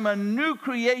gone. I'm a new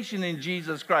creation in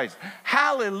Jesus Christ.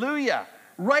 Hallelujah.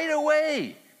 Right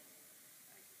away.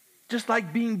 Just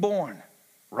like being born.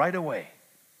 Right away.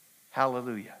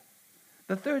 Hallelujah.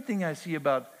 The third thing I see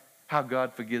about how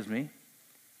God forgives me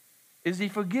is He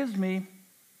forgives me.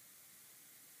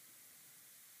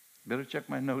 Better check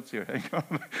my notes here. Hang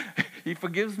on. He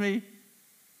forgives me.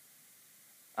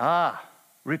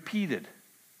 Repeated.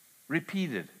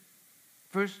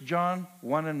 1 John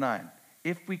 1 and 9.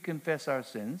 If we confess our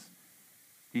sins,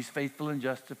 He's faithful and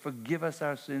just to forgive us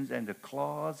our sins and to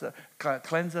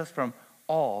cleanse us from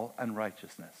all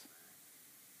unrighteousness.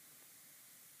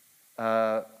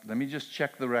 Let me just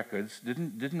check the records.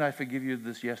 Didn't I forgive you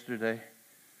this yesterday?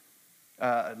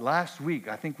 Last week,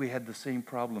 I think we had the same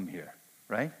problem here,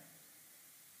 right?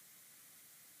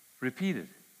 Repeated.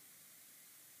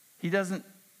 He doesn't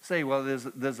say, well,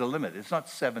 there's a limit. It's not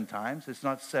 7 times. It's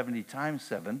not 70 times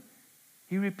 7.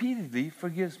 He repeatedly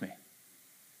forgives me.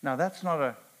 Now, that's not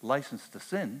a license to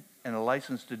sin and a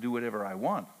license to do whatever I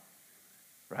want,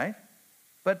 right?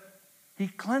 But He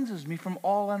cleanses me from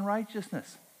all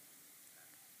unrighteousness.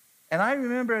 And I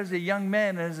remember as a young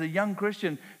man, as a young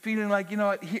Christian, feeling like, you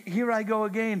know, here I go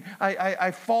again.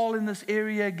 I fall in this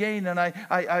area again, and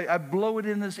I blow it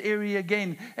in this area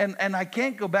again. And I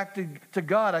can't go back to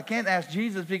God. I can't ask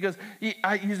Jesus because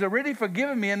He's already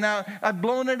forgiven me, and now I've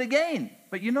blown it again.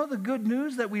 But you know the good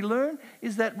news that we learn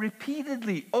is that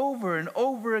repeatedly, over and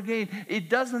over again, it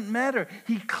doesn't matter.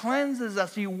 He cleanses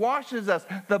us. He washes us.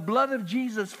 The blood of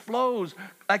Jesus flows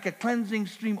like a cleansing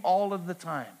stream all of the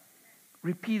time.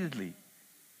 Repeatedly,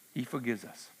 He forgives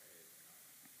us.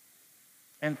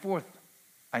 And fourth,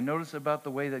 I notice about the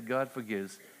way that God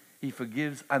forgives, He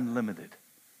forgives unlimited.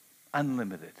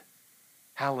 Unlimited.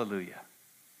 Hallelujah.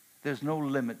 There's no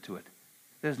limit to it.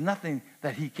 There's nothing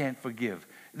that He can't forgive.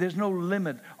 There's no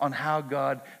limit on how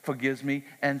God forgives me.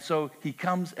 And so He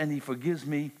comes and He forgives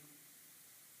me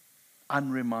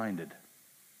unreminded.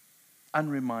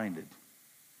 Unreminded.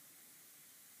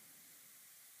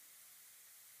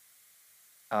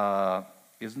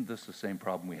 Isn't this the same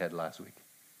problem we had last week?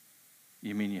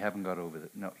 You mean you haven't got over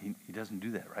it? No, he doesn't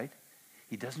do that, right?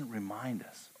 He doesn't remind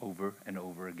us over and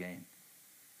over again.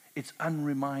 It's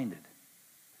unreminded.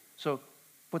 So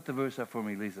put the verse up for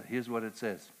me, Lisa. Here's what it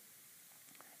says.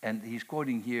 And he's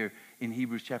quoting here in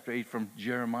Hebrews chapter 8 from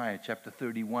Jeremiah chapter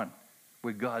 31,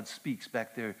 where God speaks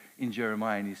back there in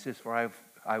Jeremiah. And He says, for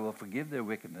I will forgive their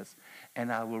wickedness,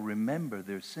 and I will remember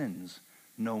their sins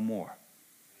no more.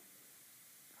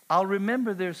 I'll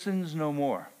remember their sins no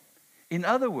more. In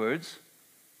other words,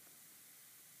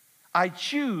 I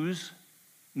choose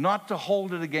not to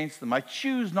hold it against them. I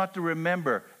choose not to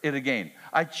remember it again.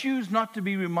 I choose not to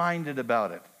be reminded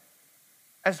about it.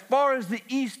 As far as the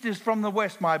east is from the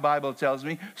west, my Bible tells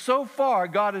me, so far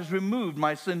God has removed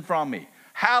my sin from me.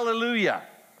 Hallelujah.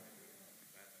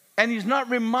 And He's not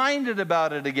reminded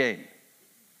about it again.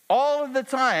 All of the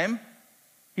time,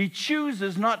 He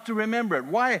chooses not to remember it.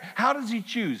 Why? How does He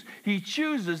choose? He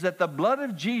chooses that the blood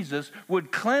of Jesus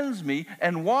would cleanse me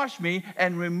and wash me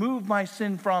and remove my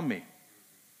sin from me.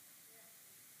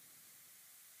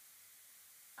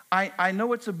 I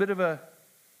know it's a bit of a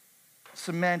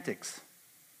semantics.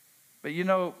 But you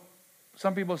know,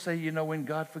 some people say, you know, when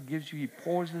God forgives you, He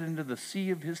pours it into the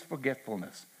sea of His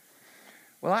forgetfulness.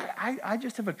 Well, I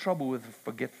just have a trouble with a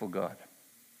forgetful God.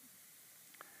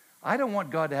 I don't want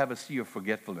God to have a sea of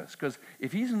forgetfulness, because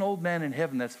if He's an old man in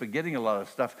heaven that's forgetting a lot of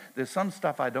stuff, there's some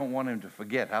stuff I don't want Him to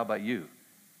forget. How about you?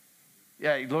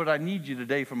 Yeah, Lord, I need You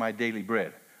today for my daily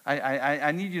bread.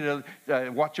 I need You to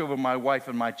watch over my wife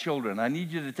and my children. I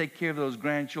need You to take care of those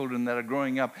grandchildren that are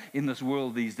growing up in this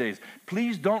world these days.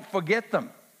 Please don't forget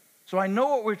them. So I know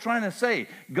what we're trying to say.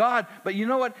 God, but you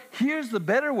know what? Here's the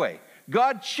better way.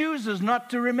 God chooses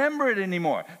not to remember it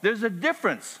anymore. There's a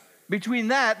difference between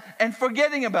that and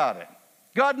forgetting about it.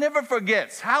 God never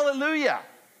forgets. Hallelujah.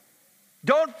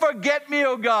 Don't forget me,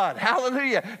 oh God.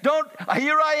 Hallelujah.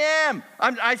 Here I am.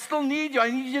 I still need You.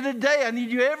 I need You today. I need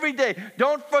You every day.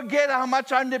 Don't forget how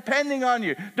much I'm depending on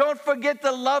You. Don't forget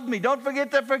to love me. Don't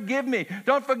forget to forgive me.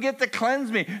 Don't forget to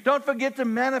cleanse me. Don't forget to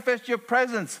manifest Your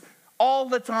presence all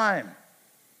the time.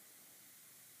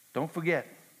 Don't forget.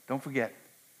 Don't forget.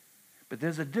 But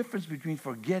there's a difference between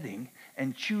forgetting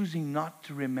and choosing not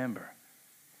to remember.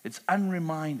 It's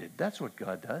unreminded. That's what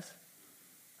God does.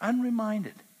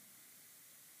 Unreminded.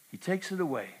 takes it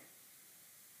away,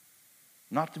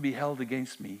 not to be held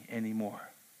against me anymore.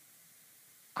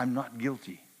 I'm not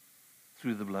guilty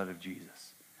through the blood of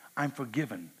Jesus. I'm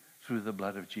forgiven through the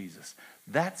blood of Jesus.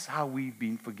 That's how we've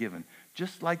been forgiven.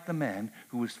 Just like the man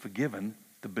who was forgiven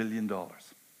the $1 billion.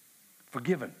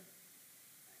 Forgiven.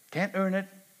 Can't earn it.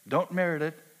 Don't merit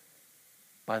it.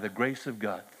 By the grace of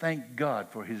God. Thank God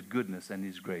for his goodness and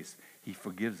his grace. He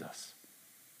forgives us.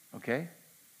 Okay?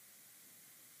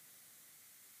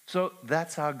 So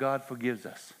that's how God forgives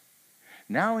us.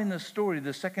 Now in the story,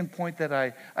 the second point that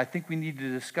I think we need to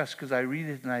discuss, because I read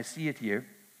it and I see it here,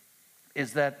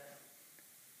 is that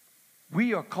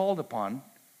we are called upon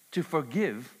to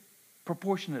forgive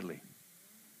proportionately.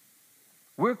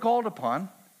 We're called upon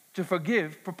to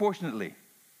forgive proportionately.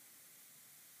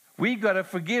 We've got to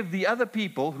forgive the other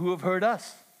people who have hurt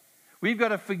us. We've got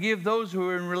to forgive those who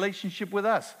are in relationship with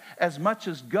us as much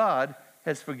as God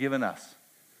has forgiven us.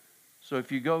 So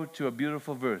if you go to a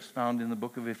beautiful verse found in the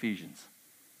book of Ephesians,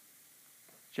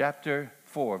 chapter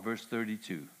 4, verse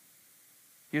 32.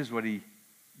 Here's what he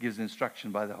gives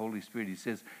instruction by the Holy Spirit. He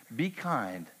says, be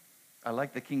kind. I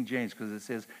like the King James because it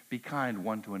says, be kind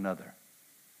one to another.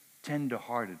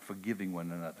 Tender-hearted, forgiving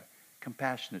one another.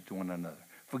 Compassionate to one another.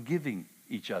 Forgiving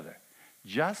each other.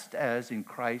 Just as in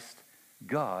Christ,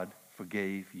 God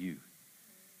forgave you.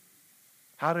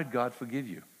 How did God forgive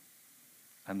you?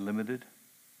 Unlimited.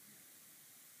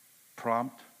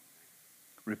 Prompt.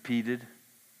 Repeated.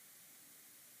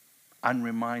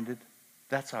 Unreminded.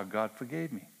 That's how God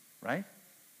forgave me, right?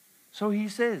 So he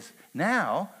says,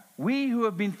 now, we who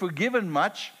have been forgiven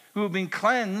much, who have been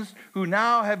cleansed, who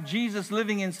now have Jesus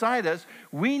living inside us,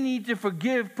 we need to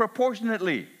forgive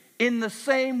proportionately, in the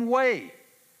same way.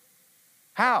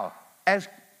 How? As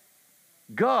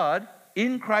God,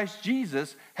 in Christ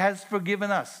Jesus, has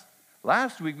forgiven us.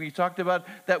 Last week we talked about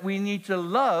that we need to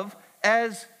love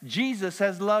as Jesus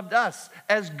has loved us,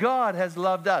 as God has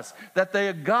loved us. That the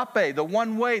agape, the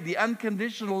one way, the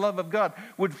unconditional love of God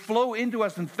would flow into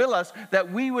us and fill us,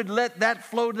 that we would let that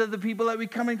flow to the people that we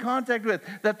come in contact with.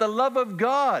 That the love of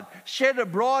God shed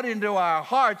abroad into our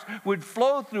hearts would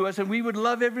flow through us, and we would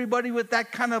love everybody with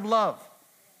that kind of love.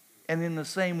 And in the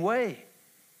same way,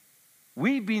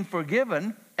 we've been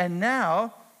forgiven, and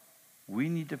now we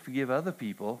need to forgive other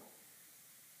people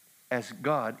as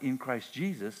God in Christ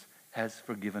Jesus has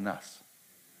forgiven us.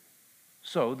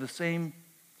 So the same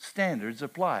standards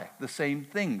apply. The same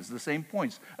things, the same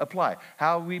points apply.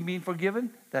 How have we been forgiven?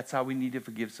 That's how we need to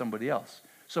forgive somebody else.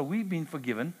 So we've been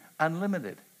forgiven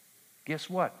unlimited. Guess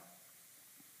what?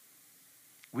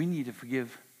 We need to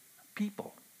forgive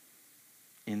people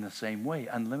in the same way,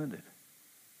 unlimited.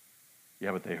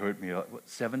 Yeah, but they hurt me,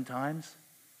 7 times?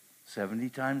 70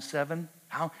 times 7?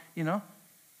 How,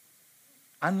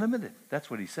 unlimited.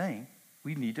 That's what he's saying.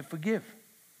 We need to forgive.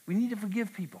 We need to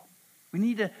forgive people. We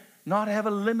need to not have a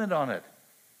limit on it.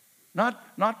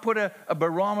 Not put a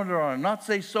barometer on it. Not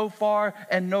say so far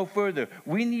and no further.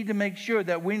 We need to make sure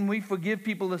that when we forgive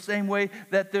people the same way,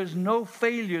 that there's no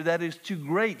failure that is too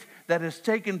great that has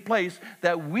taken place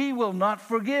that we will not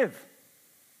forgive.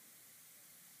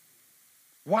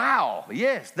 Wow,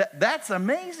 yes, that's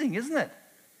amazing, isn't it?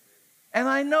 And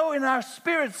I know in our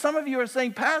spirit, some of you are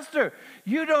saying, Pastor,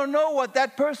 you don't know what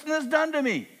that person has done to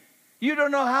me. You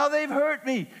don't know how they've hurt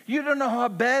me. You don't know how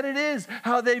bad it is,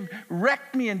 how they've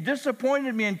wrecked me and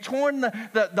disappointed me and torn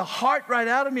the heart right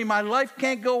out of me. My life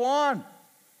can't go on.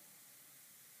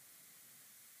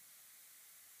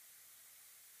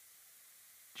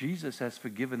 Jesus has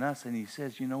forgiven us, and he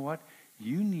says, you know what?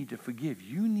 You need to forgive.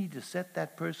 You need to set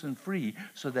that person free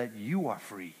so that you are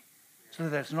free. So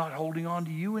that it's not holding on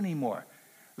to you anymore.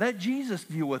 Let Jesus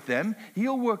deal with them.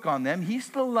 He'll work on them. He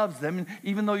still loves them,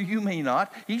 even though you may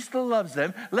not. He still loves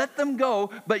them. Let them go,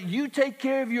 but you take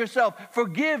care of yourself.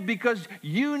 Forgive, because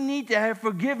you need to have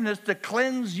forgiveness to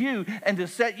cleanse you and to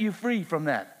set you free from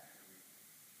that.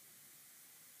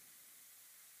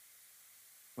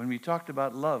 When we talked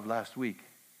about love last week,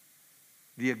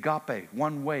 the agape,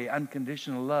 one way,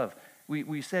 unconditional love,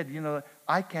 we said,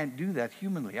 I can't do that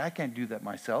humanly. I can't do that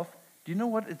myself. Do you know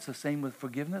what? It's the same with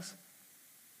forgiveness.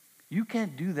 You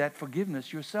can't do that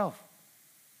forgiveness yourself.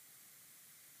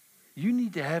 You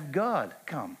need to have God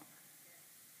come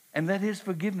and let his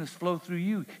forgiveness flow through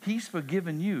you. He's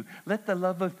forgiven you. Let the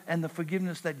love and the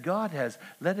forgiveness that God has,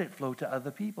 let it flow to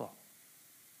other people.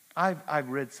 I've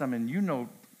read some, and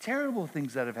terrible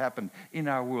things that have happened in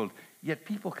our world, yet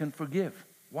people can forgive.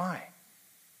 Why?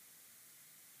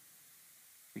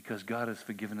 Because God has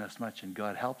forgiven us much, and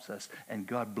God helps us, and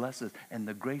God blesses, and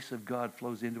the grace of God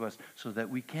flows into us so that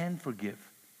we can forgive.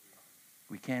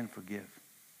 We can forgive.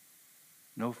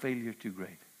 No failure too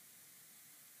great.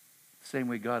 Same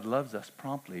way God loves us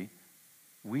promptly,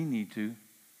 we need to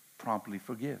promptly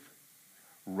forgive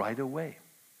right away.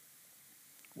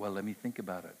 Well, let me think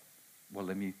about it. Well,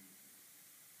 let me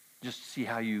just see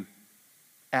how you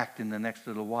act in the next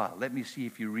little while. Let me see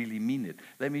if you really mean it.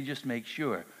 Let me just make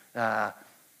sure.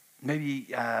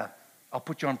 Maybe I'll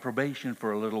put you on probation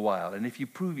for a little while. And if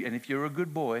you're a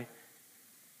good boy,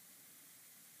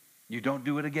 you don't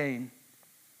do it again.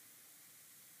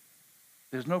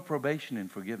 There's no probation in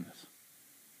forgiveness.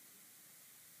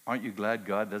 Aren't you glad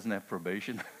God doesn't have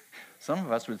probation? Some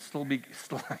of us would still be,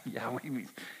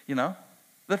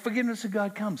 the forgiveness of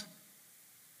God comes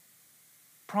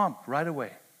prompt right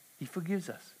away. He forgives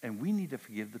us, and we need to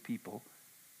forgive the people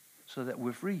so that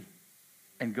we're free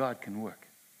and God can work.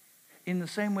 In the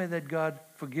same way that God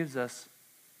forgives us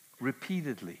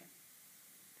repeatedly,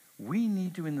 we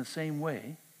need to, in the same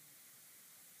way,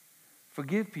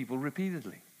 forgive people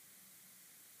repeatedly.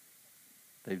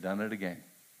 They've done it again.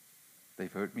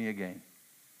 They've hurt me again.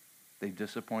 They've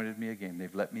disappointed me again.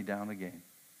 They've let me down again.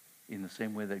 In the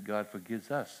same way that God forgives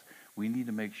us, we need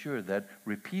to make sure that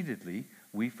repeatedly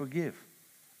we forgive.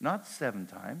 Not 7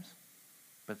 times,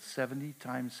 but 70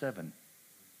 times 7.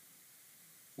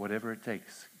 Whatever it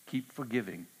takes. Keep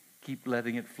forgiving. Keep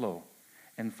letting it flow.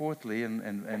 And fourthly,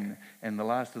 and the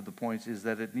last of the points, is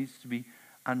that it needs to be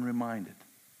unreminded.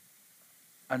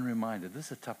 Unreminded. This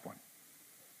is a tough one.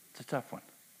 It's a tough one.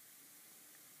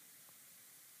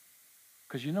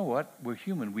 Because you know what? We're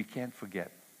human. We can't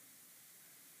forget.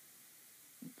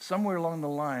 Somewhere along the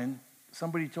line,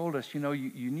 somebody told us,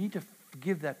 you need to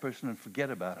forgive that person and forget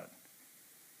about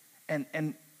it.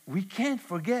 And we can't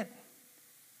forget.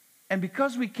 And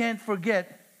because we can't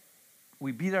forget,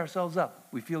 we beat ourselves up.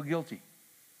 We feel guilty.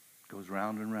 It goes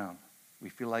round and round. We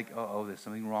feel like, oh, there's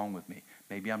something wrong with me.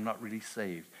 Maybe I'm not really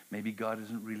saved. Maybe God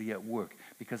isn't really at work.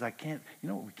 Because I can't,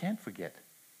 we can't forget.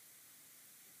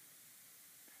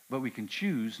 But we can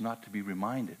choose not to be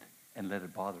reminded and let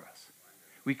it bother us.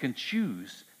 We can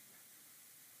choose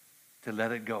to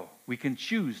let it go. We can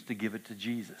choose to give it to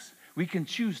Jesus. We can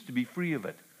choose to be free of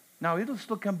it. Now, it'll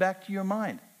still come back to your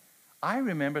mind. I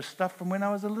remember stuff from when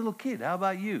I was a little kid. How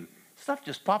about you? Stuff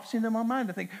just pops into my mind.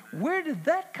 I think, where did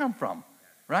that come from?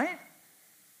 Right?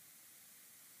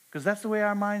 Because that's the way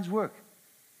our minds work.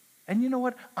 And you know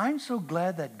what? I'm so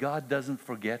glad that God doesn't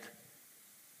forget.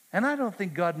 And I don't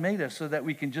think God made us so that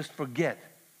we can just forget.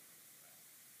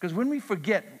 Because when we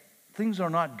forget, things are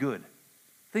not good.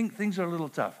 Things are a little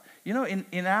tough.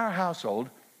 In our household,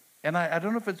 and I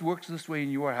don't know if it works this way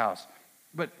in your house,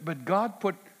 but God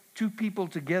put 2 people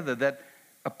together that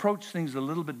approach things a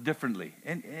little bit differently.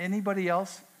 And anybody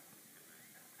else?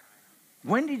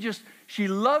 Wendy she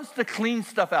loves to clean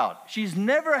stuff out. She's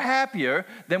never happier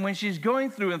than when she's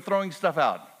going through and throwing stuff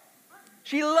out.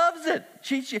 She loves it.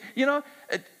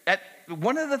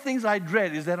 One of the things I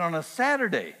dread is that on a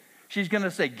Saturday, she's going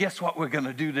to say, guess what we're going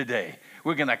to do today?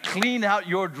 We're going to clean out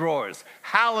your drawers.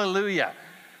 Hallelujah.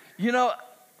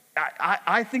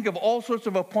 I think of all sorts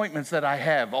of appointments that I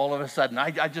have all of a sudden.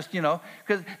 I just,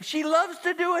 because she loves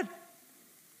to do it.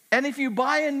 And if you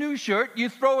buy a new shirt, you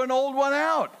throw an old one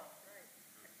out.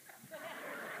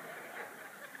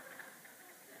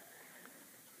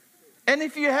 And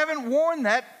if you haven't worn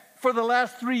that for the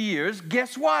last 3 years,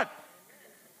 guess what?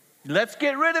 Let's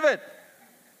get rid of it.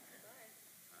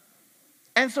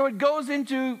 And so it goes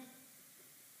into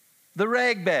the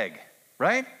rag bag,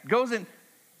 right? Goes in.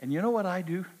 And you know what I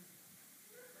do?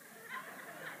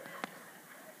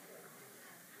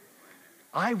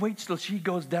 I wait till she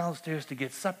goes downstairs to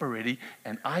get supper ready,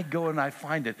 and I go and I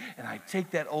find it, and I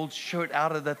take that old shirt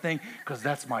out of the thing, because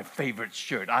that's my favorite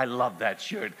shirt. I love that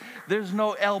shirt. There's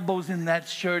no elbows in that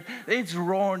shirt. It's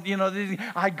worn,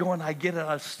 I go and I get it,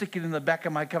 I stick it in the back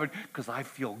of my cupboard, because I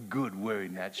feel good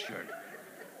wearing that shirt.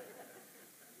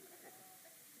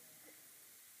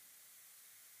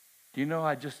 Do you know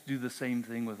I just do the same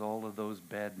thing with all of those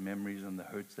bad memories and the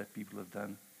hurts that people have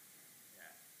done?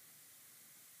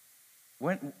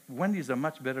 Wendy's a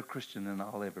much better Christian than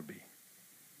I'll ever be.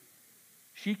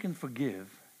 She can forgive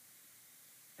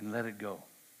and let it go.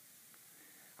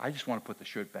 I just want to put the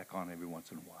shirt back on every once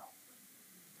in a while.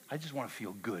 I just want to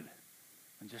feel good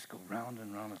and just go round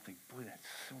and round and think, boy, that's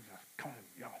so kind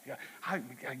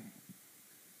of,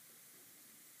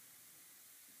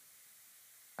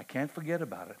 I can't forget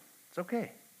about it. It's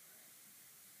okay.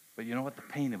 But you know what? The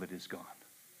pain of it is gone.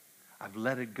 I've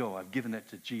let it go. I've given it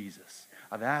to Jesus.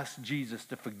 I've asked Jesus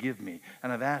to forgive me.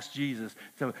 And I've asked Jesus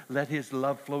to let his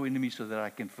love flow into me so that I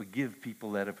can forgive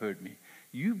people that have hurt me.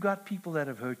 You've got people that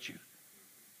have hurt you.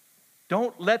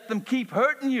 Don't let them keep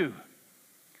hurting you.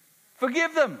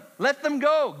 Forgive them. Let them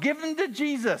go. Give them to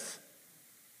Jesus.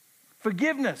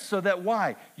 Forgiveness, so that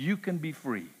why? You can be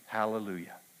free.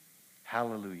 Hallelujah.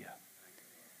 Hallelujah.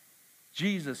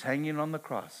 Jesus, hanging on the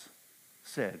cross,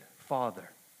 said, Father,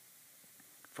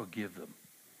 forgive them.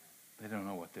 They don't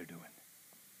know what they're doing.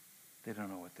 They don't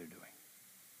know what they're doing.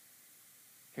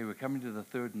 Okay, we're coming to the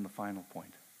third and the final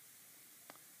point.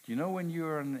 Do you know when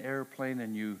you're on an airplane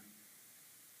and you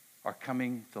are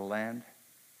coming to land,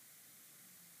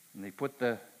 and they put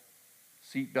the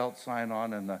seatbelt sign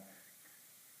on, and the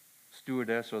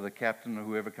stewardess or the captain or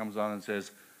whoever comes on and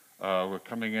says, we're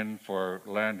coming in for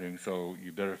landing, so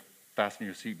you better fasten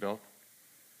your seatbelt.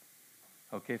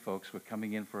 Okay, folks, we're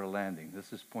coming in for a landing.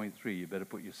 This is point 3. You better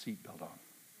put your seatbelt on.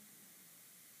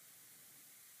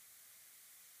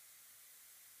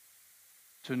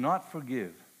 To not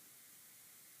forgive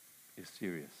is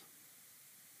serious.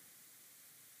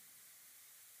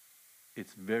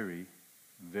 It's very,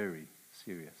 very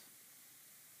serious.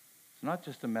 It's not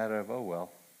just a matter of, oh,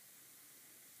 well,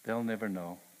 they'll never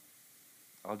know.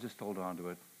 I'll just hold on to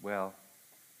it. Well,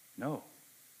 no.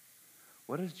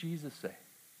 What does Jesus say?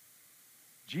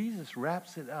 Jesus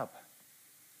wraps it up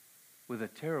with a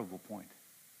terrible point.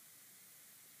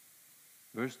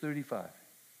 Verse 35.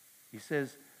 He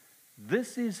says,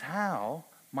 this is how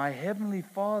my heavenly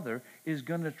Father is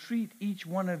going to treat each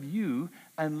one of you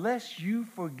unless you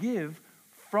forgive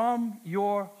from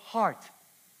your heart.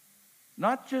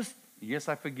 Not just, yes,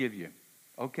 I forgive you.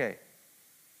 Okay.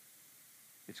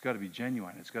 It's got to be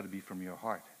genuine. It's got to be from your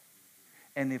heart.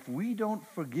 And if we don't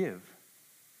forgive,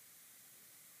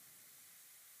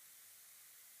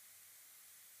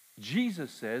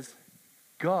 Jesus says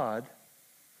God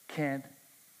can't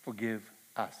forgive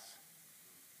us.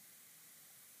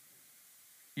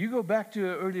 You go back to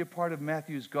an earlier part of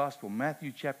Matthew's gospel,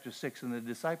 Matthew chapter 6, and the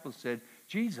disciples said,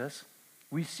 Jesus,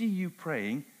 we see you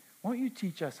praying. Won't you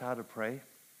teach us how to pray?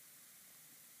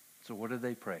 So what do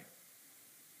they pray?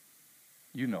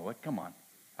 You know it. Come on.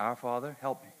 Our Father,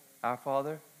 help me. Our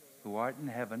Father, who art in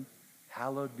heaven,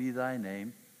 hallowed be thy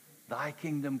name. Thy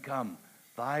kingdom come.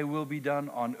 Thy will be done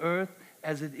on earth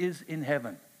as it is in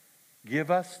heaven.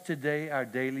 Give us today our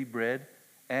daily bread,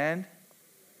 and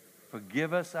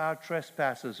forgive us our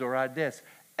trespasses or our debts,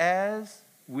 as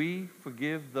we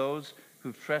forgive those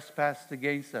who've trespassed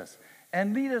against us.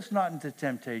 And lead us not into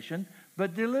temptation,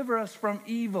 but deliver us from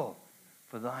evil.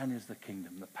 For thine is the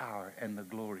kingdom, the power, and the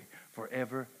glory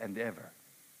forever and ever.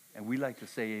 And we like to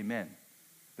say amen.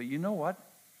 But you know what?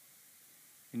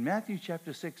 In Matthew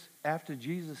chapter 6, after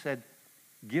Jesus had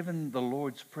given the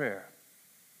Lord's Prayer,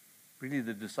 really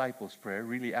the disciples' prayer,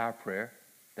 really our prayer,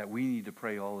 that we need to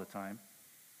pray all the time,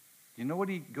 you know what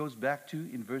he goes back to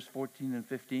in verse 14 and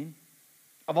 15?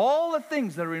 Of all the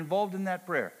things that are involved in that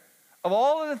prayer, of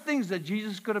all of the things that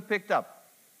Jesus could have picked up,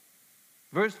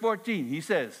 verse 14, he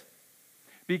says,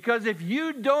 because if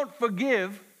you don't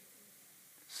forgive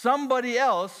somebody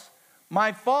else,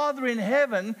 my Father in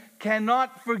heaven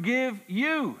cannot forgive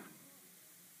you.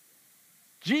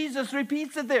 Jesus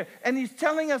repeats it there. And he's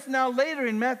telling us now later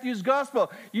in Matthew's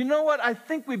gospel, you know what? I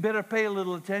think we better pay a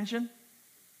little attention.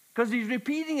 Because he's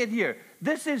repeating it here.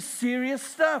 This is serious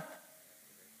stuff.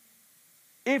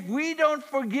 If we don't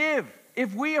forgive,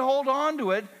 if we hold on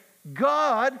to it,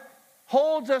 God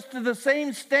holds us to the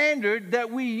same standard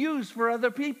that we use for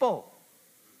other people.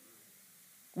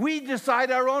 We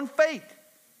decide our own fate.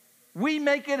 We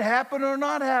make it happen or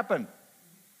not happen.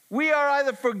 We are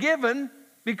either forgiven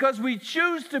because we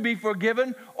choose to be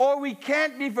forgiven, or we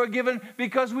can't be forgiven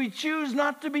because we choose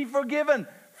not to be forgiven.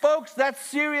 Folks, that's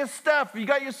serious stuff. You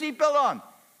got your seatbelt on.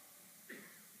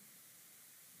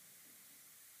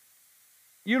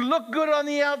 You look good on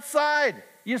the outside.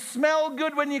 You smell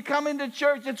good when you come into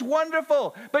church. It's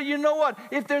wonderful. But you know what?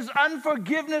 If there's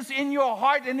unforgiveness in your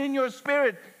heart and in your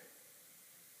spirit,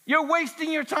 you're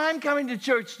wasting your time coming to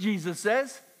church, Jesus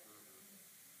says.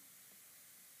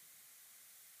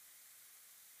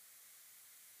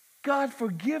 God,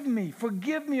 forgive me.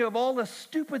 Forgive me of all the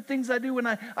stupid things I do. And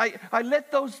I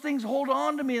let those things hold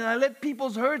on to me. And I let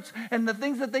people's hurts and the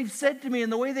things that they've said to me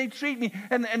and the way they treat me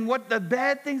and what the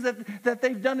bad things that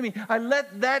they've done to me. I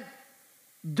let that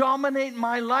dominate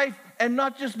my life, and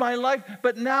not just my life,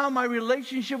 but now my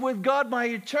relationship with God, my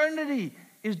eternity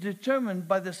is determined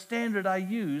by the standard I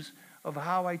use of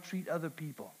how I treat other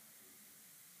people.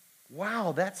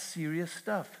 Wow, that's serious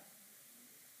stuff.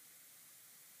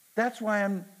 That's why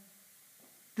I'm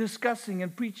discussing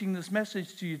and preaching this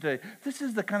message to you today. This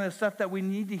is the kind of stuff that we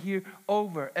need to hear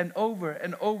over and over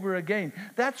and over again.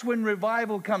 That's when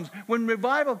revival comes. When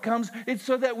revival comes, it's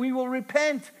so that we will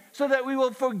repent, so that we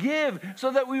will forgive,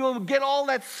 so that we will get all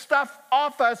that stuff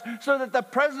off us, so that the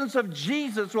presence of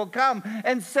Jesus will come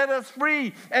and set us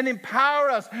free and empower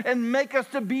us and make us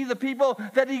to be the people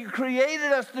that He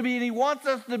created us to be and He wants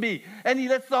us to be. And He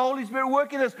lets the Holy Spirit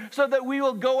work in us so that we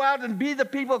will go out and be the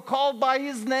people called by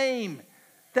His name.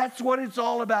 That's what it's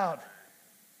all about.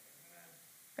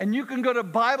 And you can go to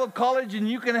Bible college and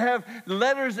you can have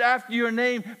letters after your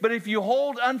name, but if you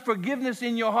hold unforgiveness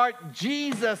in your heart,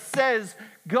 Jesus says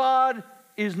God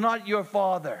is not your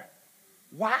Father.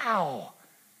 Wow.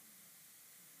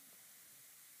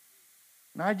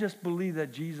 And I just believe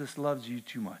that Jesus loves you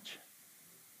too much.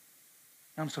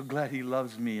 I'm so glad He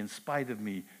loves me in spite of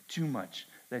me too much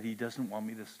that He doesn't want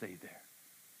me to stay there.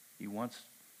 He wants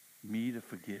me to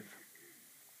forgive.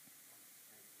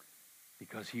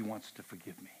 Because He wants to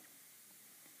forgive me.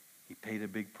 He paid a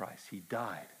big price. He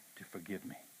died to forgive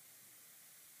me.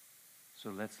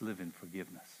 So let's live in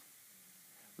forgiveness.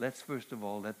 Let's first of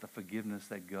all let the forgiveness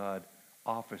that God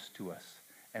offers to us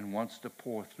and wants to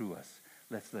pour through us,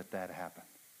 let's let that happen.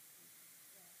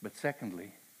 But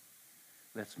secondly,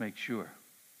 let's make sure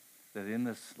that in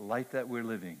this life that we're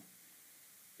living,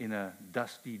 in a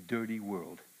dusty, dirty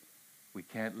world, we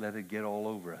can't let it get all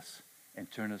over us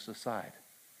and turn us aside.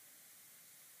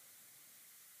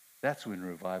 That's when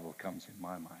revival comes in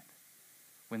my mind.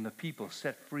 When the people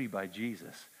set free by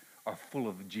Jesus are full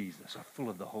of Jesus, are full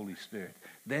of the Holy Spirit,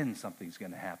 then something's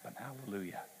going to happen.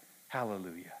 Hallelujah.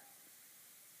 Hallelujah.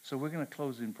 So we're going to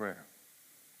close in prayer.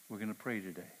 We're going to pray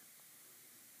today.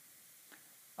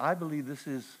 I believe this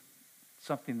is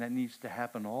something that needs to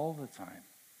happen all the time.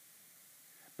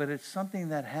 But it's something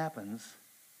that happens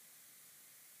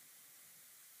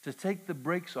to take the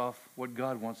brakes off what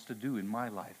God wants to do in my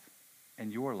life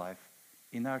and your life,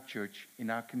 in our church, in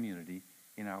our community,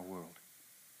 in our world.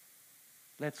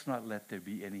 Let's not let there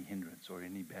be any hindrance or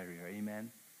any barrier.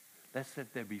 Amen? Let's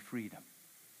let there be freedom.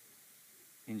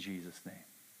 In Jesus' name.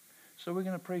 So we're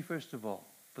going to pray first of all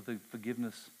for the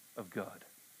forgiveness of God.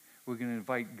 We're going to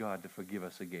invite God to forgive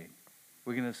us again.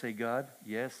 We're going to say, God,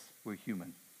 yes, we're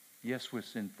human. Yes, we're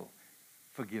sinful.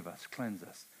 Forgive us. Cleanse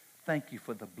us. Thank you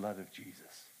for the blood of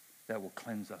Jesus that will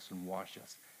cleanse us and wash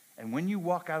us. And when you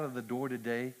walk out of the door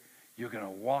today, you're going to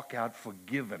walk out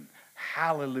forgiven.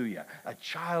 Hallelujah. A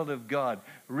child of God,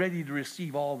 ready to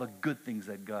receive all the good things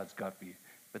that God's got for you.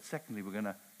 But secondly, we're going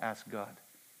to ask God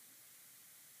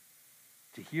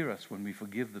to hear us when we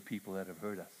forgive the people that have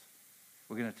hurt us.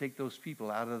 We're going to take those people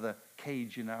out of the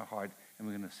cage in our heart and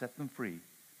we're going to set them free.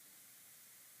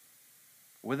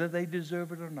 Whether they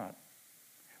deserve it or not.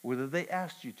 Whether they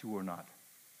asked you to or not.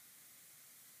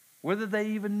 Whether they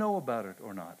even know about it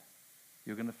or not.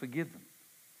 You're going to forgive them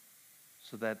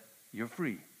so that you're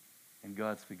free and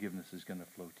God's forgiveness is going to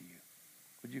flow to you.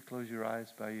 Would you close your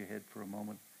eyes, bow your head for a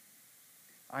moment?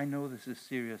 I know this is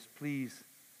serious. Please,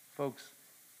 folks,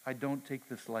 I don't take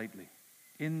this lightly.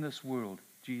 In this world,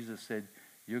 Jesus said,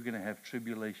 you're going to have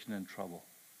tribulation and trouble.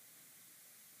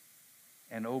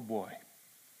 And oh boy,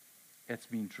 it's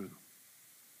been true.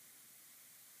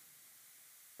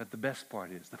 But the best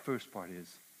part is, the first part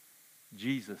is,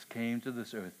 Jesus came to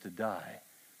this earth to die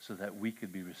so that we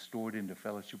could be restored into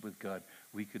fellowship with God.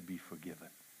 We could be forgiven.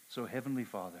 So Heavenly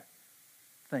Father,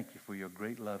 thank you for your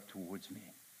great love towards me.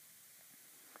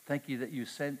 Thank you that you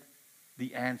sent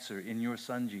the answer in your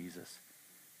Son Jesus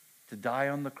to die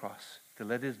on the cross, to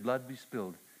let His blood be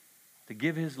spilled, to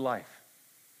give His life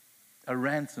a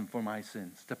ransom for my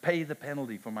sins, to pay the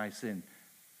penalty for my sin,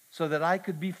 so that I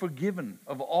could be forgiven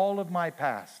of all of my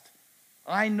past.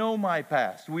 I know my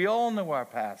past. We all know our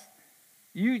past.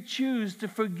 You choose to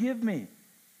forgive me,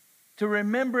 to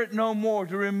remember it no more,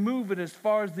 to remove it as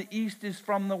far as the east is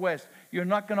from the west. You're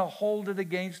not going to hold it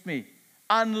against me.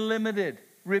 Unlimited,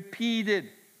 repeated,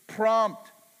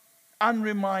 prompt,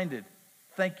 unreminded.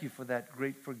 Thank you for that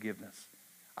great forgiveness.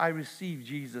 I receive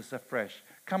Jesus afresh.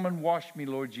 Come and wash me,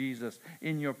 Lord Jesus,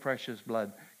 in your precious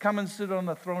blood. Come and sit on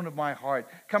the throne of my heart.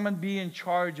 Come and be in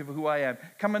charge of who I am.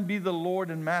 Come and be the Lord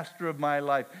and master of my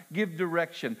life. Give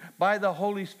direction. By the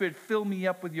Holy Spirit, fill me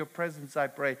up with your presence, I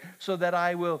pray, so that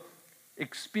I will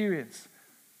experience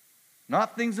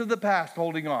not things of the past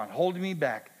holding me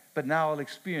back, but now I'll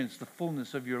experience the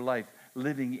fullness of your life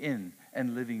living in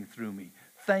and living through me.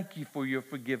 Thank you for your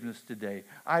forgiveness today.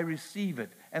 I receive it,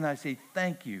 and I say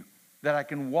thank you that I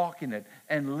can walk in it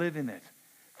and live in it.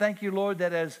 Thank you, Lord,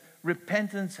 that as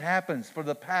repentance happens for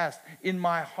the past in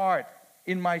my heart,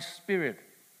 in my spirit,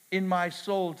 in my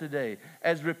soul today,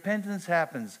 as repentance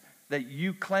happens, that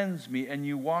you cleanse me and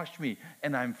you wash me,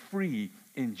 and I'm free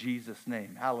in Jesus'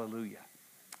 name. Hallelujah.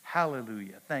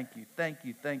 Hallelujah. Thank you, thank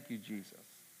you, thank you, Jesus.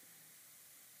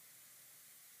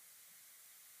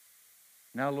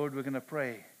 Now, Lord, we're going to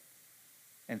pray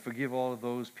and forgive all of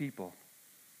those people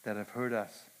that have hurt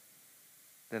us,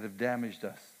 that have damaged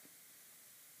us,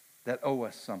 that owe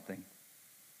us something.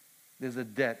 There's a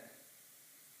debt.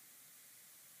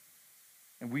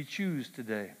 And we choose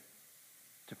today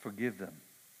to forgive them.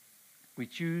 We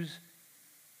choose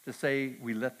to say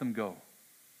we let them go.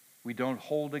 We don't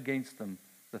hold against them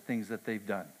the things that they've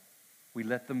done. We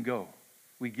let them go.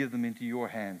 We give them into your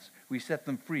hands. We set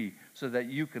them free so that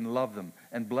you can love them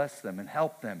and bless them and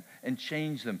help them and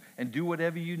change them and do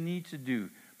whatever you need to do.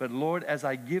 But Lord, as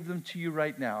I give them to you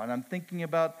right now, and I'm thinking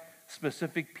about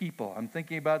specific people, I'm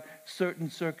thinking about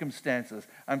certain circumstances,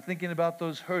 I'm thinking about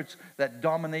those hurts that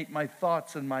dominate my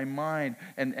thoughts and my mind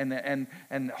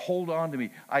and hold on to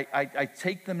me. I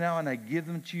take them now and I give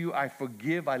them to you. I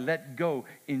forgive, I let go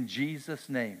in Jesus'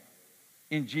 name.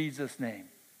 In Jesus' name.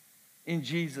 In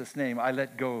Jesus' name, I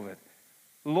let go of it.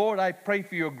 Lord, I pray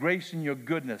for your grace and your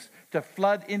goodness to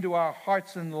flood into our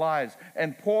hearts and lives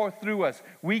and pour through us.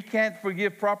 We can't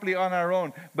forgive properly on our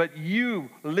own, but you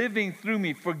living through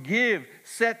me, forgive,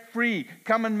 set free,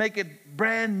 come and make it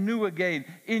brand new again.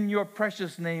 In your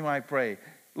precious name, I pray.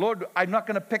 Lord, I'm not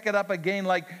going to pick it up again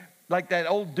like that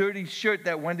old dirty shirt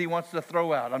that Wendy wants to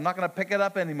throw out. I'm not going to pick it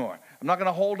up anymore. I'm not going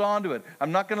to hold on to it.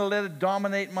 I'm not going to let it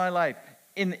dominate my life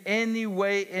in any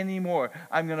way anymore.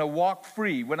 I'm going to walk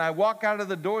free. When I walk out of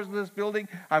the doors of this building,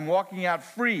 I'm walking out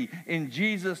free in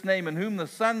Jesus' name. And whom the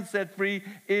Son set free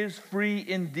is free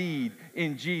indeed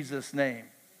in Jesus' name.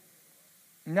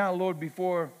 Now, Lord,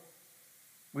 before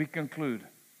we conclude,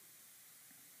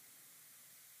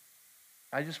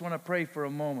 I just want to pray for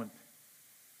a moment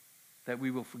that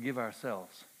we will forgive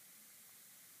ourselves.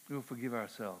 We will forgive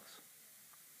ourselves.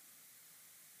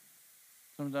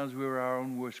 Sometimes we're our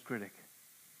own worst critic.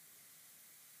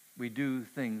 We do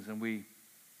things and we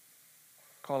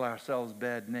call ourselves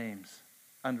bad names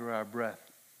under our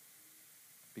breath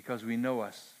because we know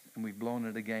us and we've blown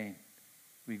it again.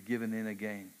 We've given in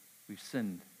again. We've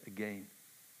sinned again.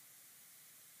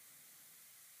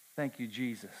 Thank you,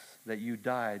 Jesus, that you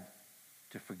died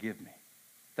to forgive me.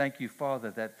 Thank you,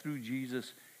 Father, that through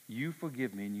Jesus you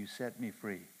forgive me and you set me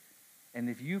free. And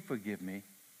if you forgive me,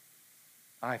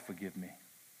 I forgive me.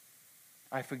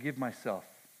 I forgive myself.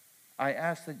 I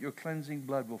ask that your cleansing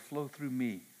blood will flow through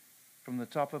me, from the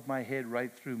top of my head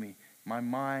right through me, my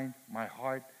mind, my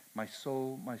heart, my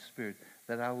soul, my spirit,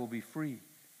 that I will be free,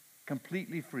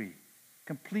 completely free,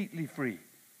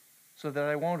 so that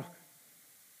I won't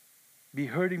be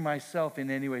hurting myself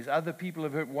in any ways. Other people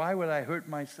have hurt. Why would I hurt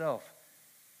myself?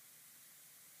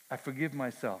 I forgive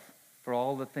myself for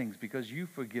all the things because you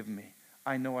forgive me.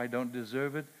 I know I don't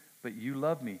deserve it, but you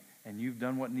love me and you've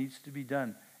done what needs to be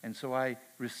done. And so I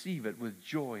receive it with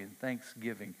joy and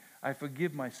thanksgiving. I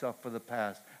forgive myself for the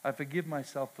past. I forgive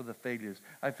myself for the failures.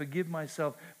 I forgive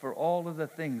myself for all of the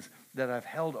things that I've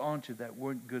held on to that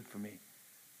weren't good for me.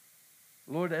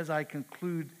 Lord, as I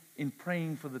conclude in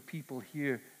praying for the people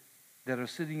here that are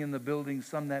sitting in the building,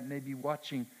 some that may be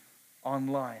watching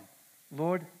online,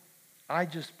 Lord, I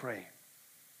just pray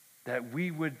that we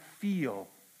would feel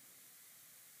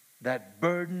that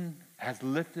burden has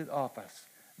lifted off us,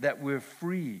 that we're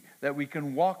free, that we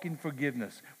can walk in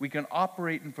forgiveness, we can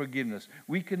operate in forgiveness,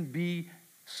 we can be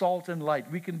salt and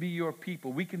light, we can be your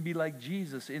people, we can be like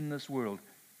Jesus in this world.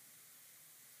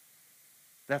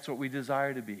 That's what we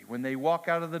desire to be. When they walk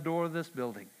out of the door of this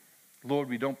building, Lord,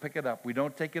 we don't pick it up, we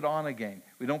don't take it on again,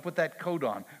 we don't put that coat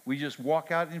on, we just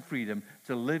walk out in freedom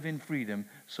to live in freedom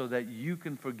so that you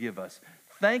can forgive us.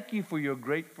 Thank you for your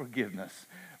great forgiveness.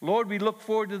 Lord, we look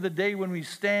forward to the day when we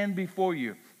stand before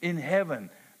you in heaven,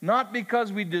 not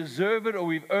because we deserve it or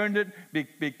we've earned it,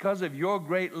 because of your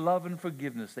great love and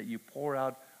forgiveness that you pour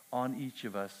out on each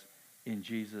of us in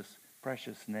Jesus'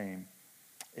 precious name.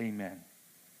 Amen.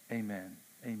 Amen.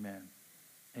 Amen.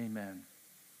 Amen.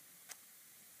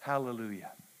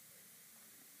 Hallelujah.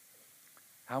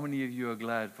 How many of you are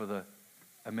glad for the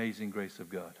amazing grace of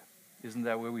God? Isn't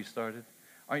that where we started?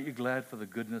 Aren't you glad for the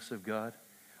goodness of God?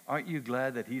 Aren't you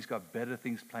glad that he's got better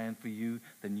things planned for you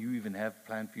than you even have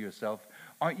planned for yourself?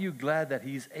 Aren't you glad that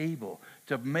he's able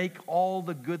to make all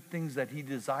the good things that he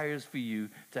desires for you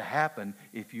to happen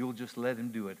if you'll just let him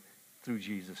do it through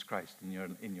Jesus Christ in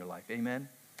your life? Amen?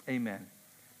 Amen.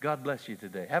 God bless you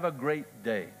today. Have a great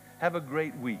day. Have a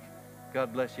great week.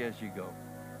 God bless you as you go.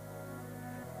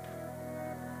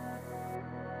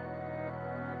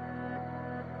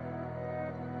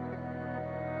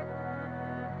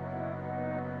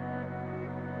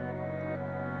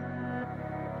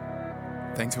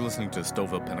 Thanks for listening to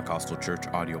Stouffville Pentecostal Church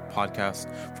audio podcast.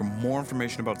 For more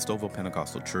information about Stouffville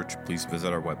Pentecostal Church, please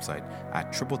visit our website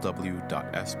at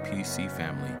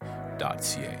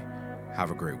www.spcfamily.ca.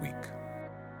 Have a great week.